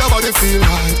about your body feel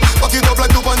right? Back it up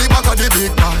like you on the back of the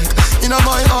big bike. Inna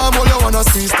my arm, all you wanna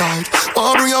see is tight.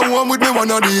 Wanna bring you home with me one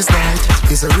of these nights.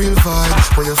 It's a real vibe,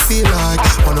 what you feel like.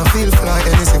 Wanna feel fly,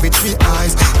 anything with 3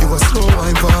 eyes. You a slow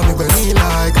wine for me when me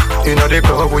like. Inna the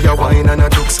club where you wine and a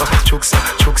juksa, juksa,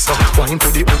 juksa. Wine to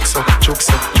the hooksa,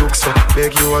 juksa, juksa.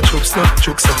 Beg you a chups no,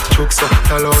 juksa, juksa.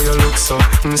 Hello you look so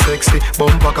sexy,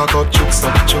 bumper cock up, juksa,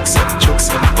 juksa,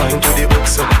 juksa. Wine to the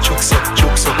hooksa, juksa,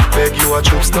 juksa. Beg you a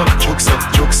chups no, juksa,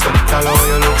 juksa. Hello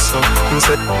you look so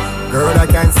sexy. Girl, I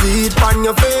can see it on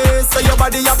your face. So your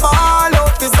body a fall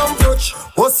out to some touch.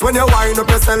 What's when you wind up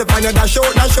yourself and you dash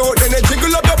out, then you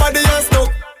jiggle up your body and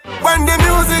stuck. When the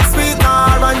music sweet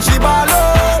and she ball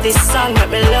up. This song make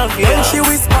me love you. Then she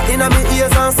whisper in my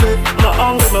ears and say, my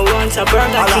hungry, me want a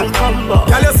Burger King combo.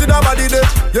 Girl, you see that body there,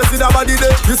 you see that body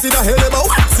there, you see that hell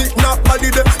about sitting up body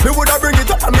there. Me woulda bring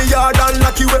it up in me yard and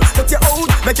lock you up. Take you out,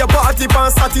 make your party on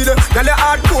Saturday. Girl, you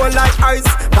hard cold like ice,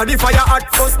 body fire hot.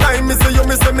 First time me see you,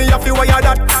 me say me have to wire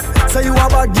that. Say you a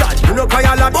bad girl, you know cry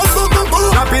a lot.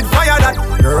 Rapid fire that.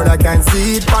 Girl, I can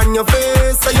see it on your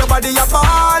face. Say your body a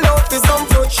fall out to some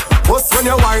touch. What's when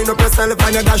you wind up yourself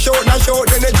and you dash out,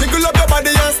 then you jiggle up your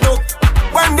body and stuck.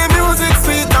 When the music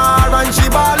sweet and she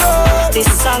ball up. This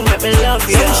song make me love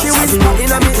you. Then she whisper in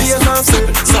my ears and say,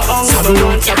 my hungry, me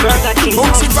want a Burger King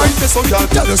combo. Bounce it right there so girl,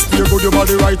 tell us play good, your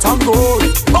body right and good.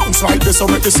 Bounce right there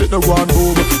so make you sit the ground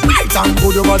boom. Right and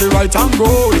good, your body right and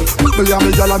good. Bubble ya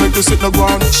me gyal make you sit the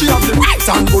ground. She have the right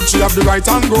and good, she have the right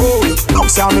and good.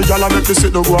 Bounce ya me gyal make you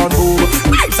sit the ground boom.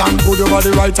 Right and good, your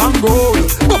body right and good.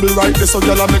 Bubble right there so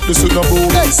gyal make you sit the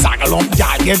boom. Hey, saddle up,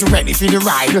 y'all, get ready for the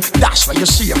ride. Dash for your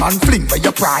shame and fling for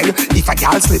your pride. If a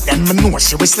girl slip, then me know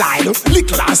she will slide.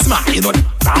 Little and smile, you know,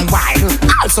 and wide.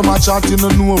 Also my chat, you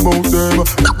don't know about them.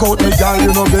 Knock out me girl, you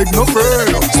know beg no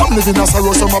friend. Some living a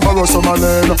sorrow, some a borrow, some a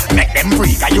learn. Make them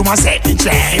free, cause you must set the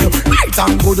chain. Right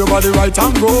and good, your body right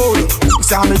and good.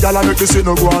 Say me girl, I make you sit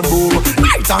no ground boom.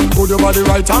 Right and good, your body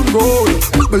right and good.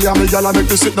 Bubble ya me girl, I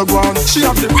make you sit no ground. She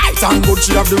have the right and good,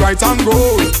 she have the right and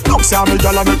good. Say me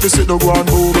girl, I make you sit no ground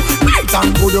boom. Right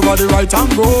and good, your body right and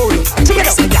good.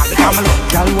 Yes, me girl, come along.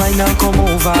 Girl, wine and come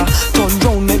over. Turn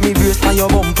round, make me brace on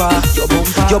your bumper.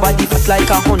 Your body fat like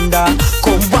a Honda.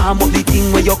 Come warm up the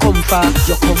thing where you come for.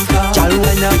 Girl,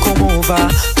 wine and come over.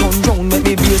 Turn round, make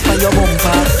me brace on your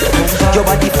bumper. Your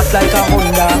body fat like a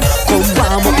Honda. Come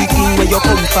warm up the thing where you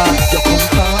come for.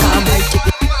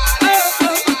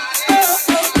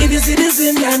 If you see this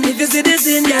Indian, if you see this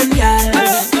Indian girl,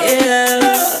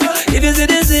 yeah. If you see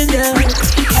this Indian,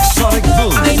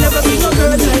 I never seen a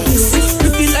girl like you.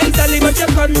 Like Sally, but you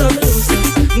can't love loose.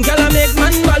 Girl, I make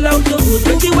man ball out the hood.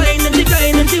 When she whine and she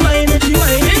grind and she whine and she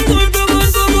whine. And good, good, good,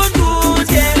 good, good, good,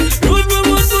 yeah. Good, good,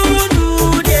 good, good, good,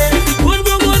 good, yeah. Good,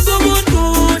 good, good, good, good,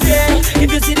 good, yeah.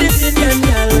 If you see this Indian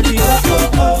girl, when she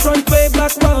front way,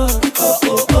 back wall,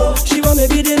 she want me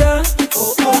be the law.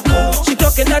 She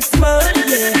talking that smart,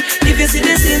 yeah. If you see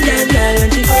this Indian girl,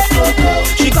 when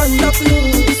she conduct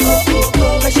loose,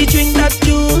 like she drink that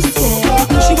juice,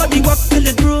 yeah. She want me walk till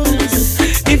it bruise.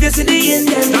 If you you see the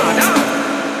Indian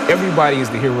Everybody is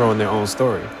the hero in their own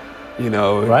story. You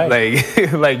know, right.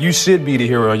 like you should be the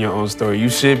hero in your own story. You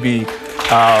should be,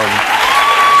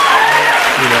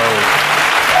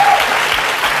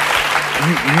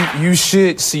 you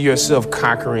should see yourself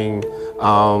conquering,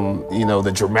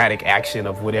 the dramatic action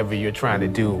of whatever you're trying to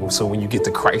do. So when you get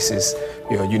to crisis,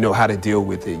 you know how to deal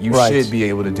with it. You should be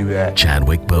able to do that.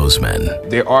 Chadwick Boseman.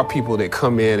 There are people that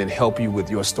come in and help you with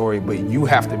your story, but you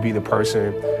have to be the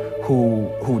person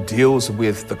who deals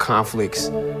with the conflicts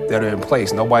that are in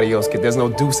place. Nobody else can. There's no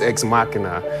Deus Ex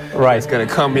Machina that's going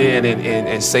to come in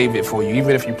and save it for you.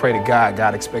 Even if you pray to God,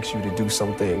 God expects you to do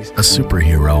some things. A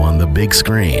superhero on the big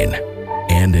screen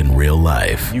and in real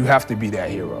life. You have to be that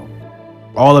hero.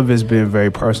 All of it's been very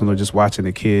personal, just watching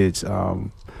the kids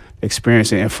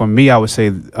experience it. And for me, I would say,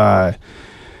 there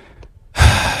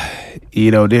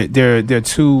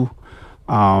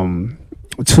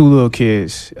are two little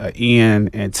kids, Ian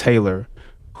and Taylor,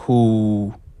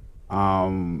 who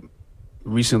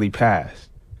recently passed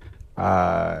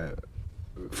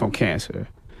from cancer.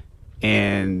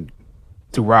 And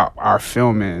throughout our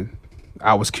filming,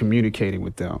 I was communicating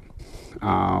with them,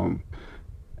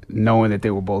 knowing that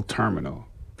they were both terminal.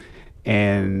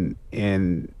 And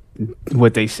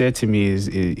what they said to me is,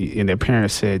 and their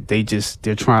parents said,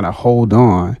 they're trying to hold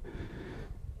on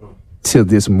till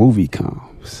this movie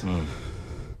comes.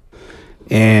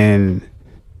 And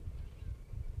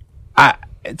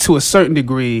to a certain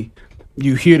degree,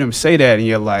 you hear them say that and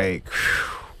you're like,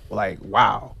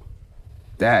 wow,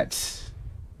 that's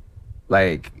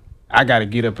like, I gotta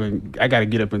get up and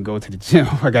go to the gym.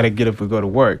 I gotta get up and go to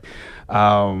work.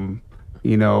 I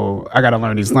gotta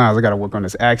learn these lines. I gotta work on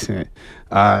this accent.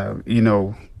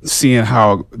 Seeing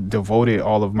how devoted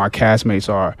all of my castmates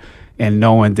are, and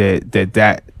knowing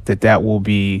that will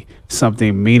be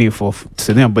something meaningful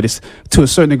to them. But it's, to a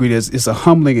certain degree, it's a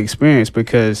humbling experience,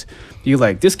 because you're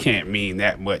like, this can't mean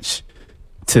that much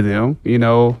to them,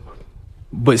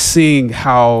 But seeing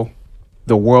how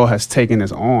the world has taken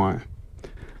us on,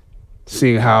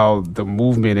 seeing how the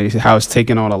movement is, how it's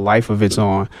taken on a life of its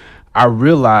own, I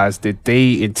realized that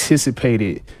they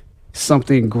anticipated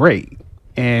something great.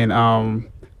 And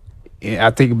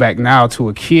I think back now to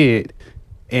a kid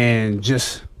and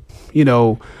just,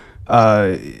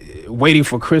 waiting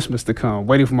for Christmas to come,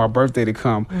 waiting for my birthday to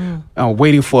come,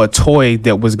 waiting for a toy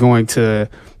that I was going to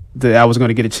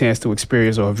get a chance to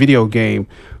experience, or a video game.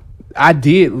 I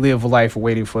did live life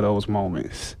waiting for those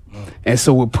moments. And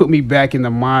so it put me back in the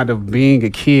mind of being a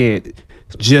kid,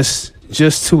 just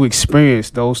to experience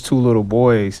those two little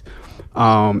boys'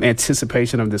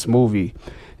 anticipation of this movie.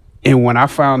 And when I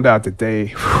found out that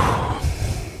they...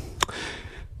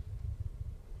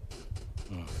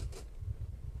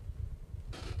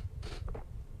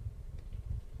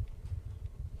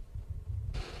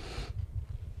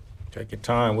 Take your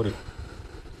time with it.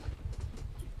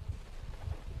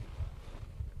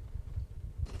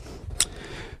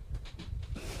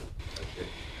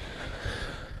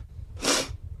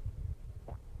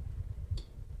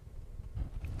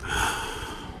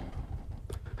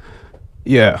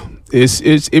 Yeah,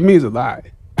 it means a lot.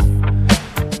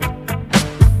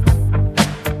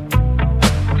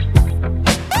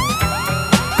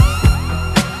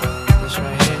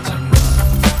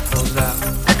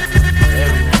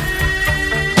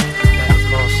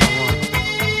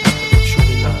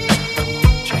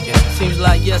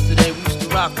 Yesterday we used to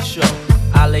rock the show.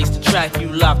 I laced the track, you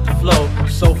locked the flow.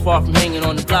 So far from hanging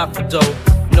on the block for dough.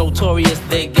 Notorious,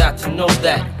 they got to know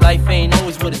that life ain't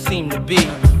always what it seemed to be.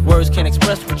 Words can't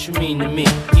express what you mean to me.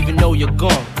 Even though you're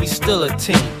gone, we still a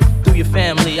team. Through your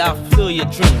family, I'll fulfill your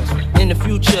dreams. In the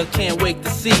future, can't wait to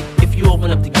see if you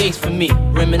open up the gates for me.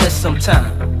 Reminisce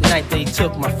sometime, the night they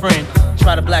took my friend.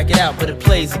 Try to black it out, but it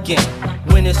plays again.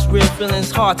 When it's real,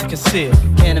 feeling's hard to conceal.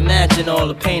 Can't imagine all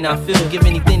the pain I feel. Give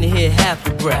anything to hear half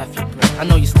your breath. I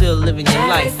know you're still living your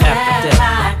life after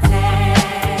death.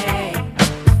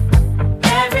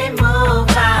 Every move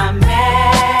I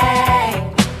make,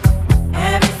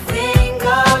 every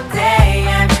single day,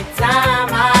 every time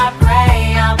I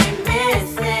pray, I'll be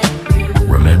missing you.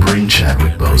 Remembering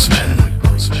Chadwick Boseman.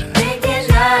 Thinking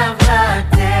of the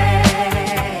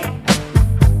day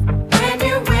when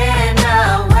you went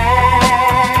away.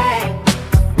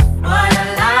 What a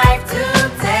life to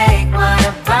take, what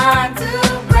a bond to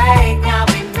break. I'll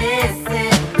be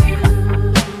missing you.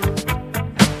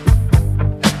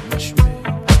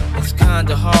 It's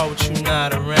kinda hard with you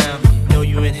not around. Know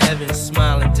you in heaven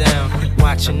smiling down,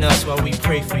 watching us while we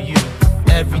pray for you.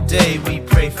 Every day we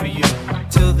pray for you,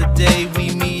 till the day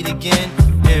we meet again.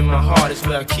 In my heart is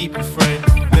where I keep you,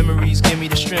 friend. Memories give me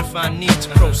the strength I need to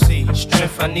proceed,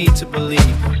 strength I need to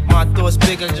believe. My thoughts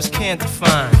big, I just can't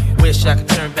define. Wish I could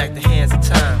turn back the hands of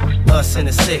time. Us in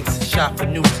the six, shop for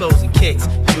new clothes and kicks.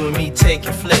 You and me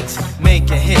taking flicks,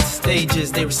 making hits,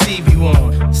 stages they receive you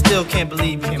on. Still can't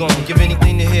believe you're gone. Give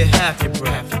anything to hear half your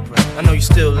breath. I know you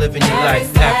still living your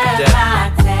life after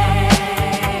death.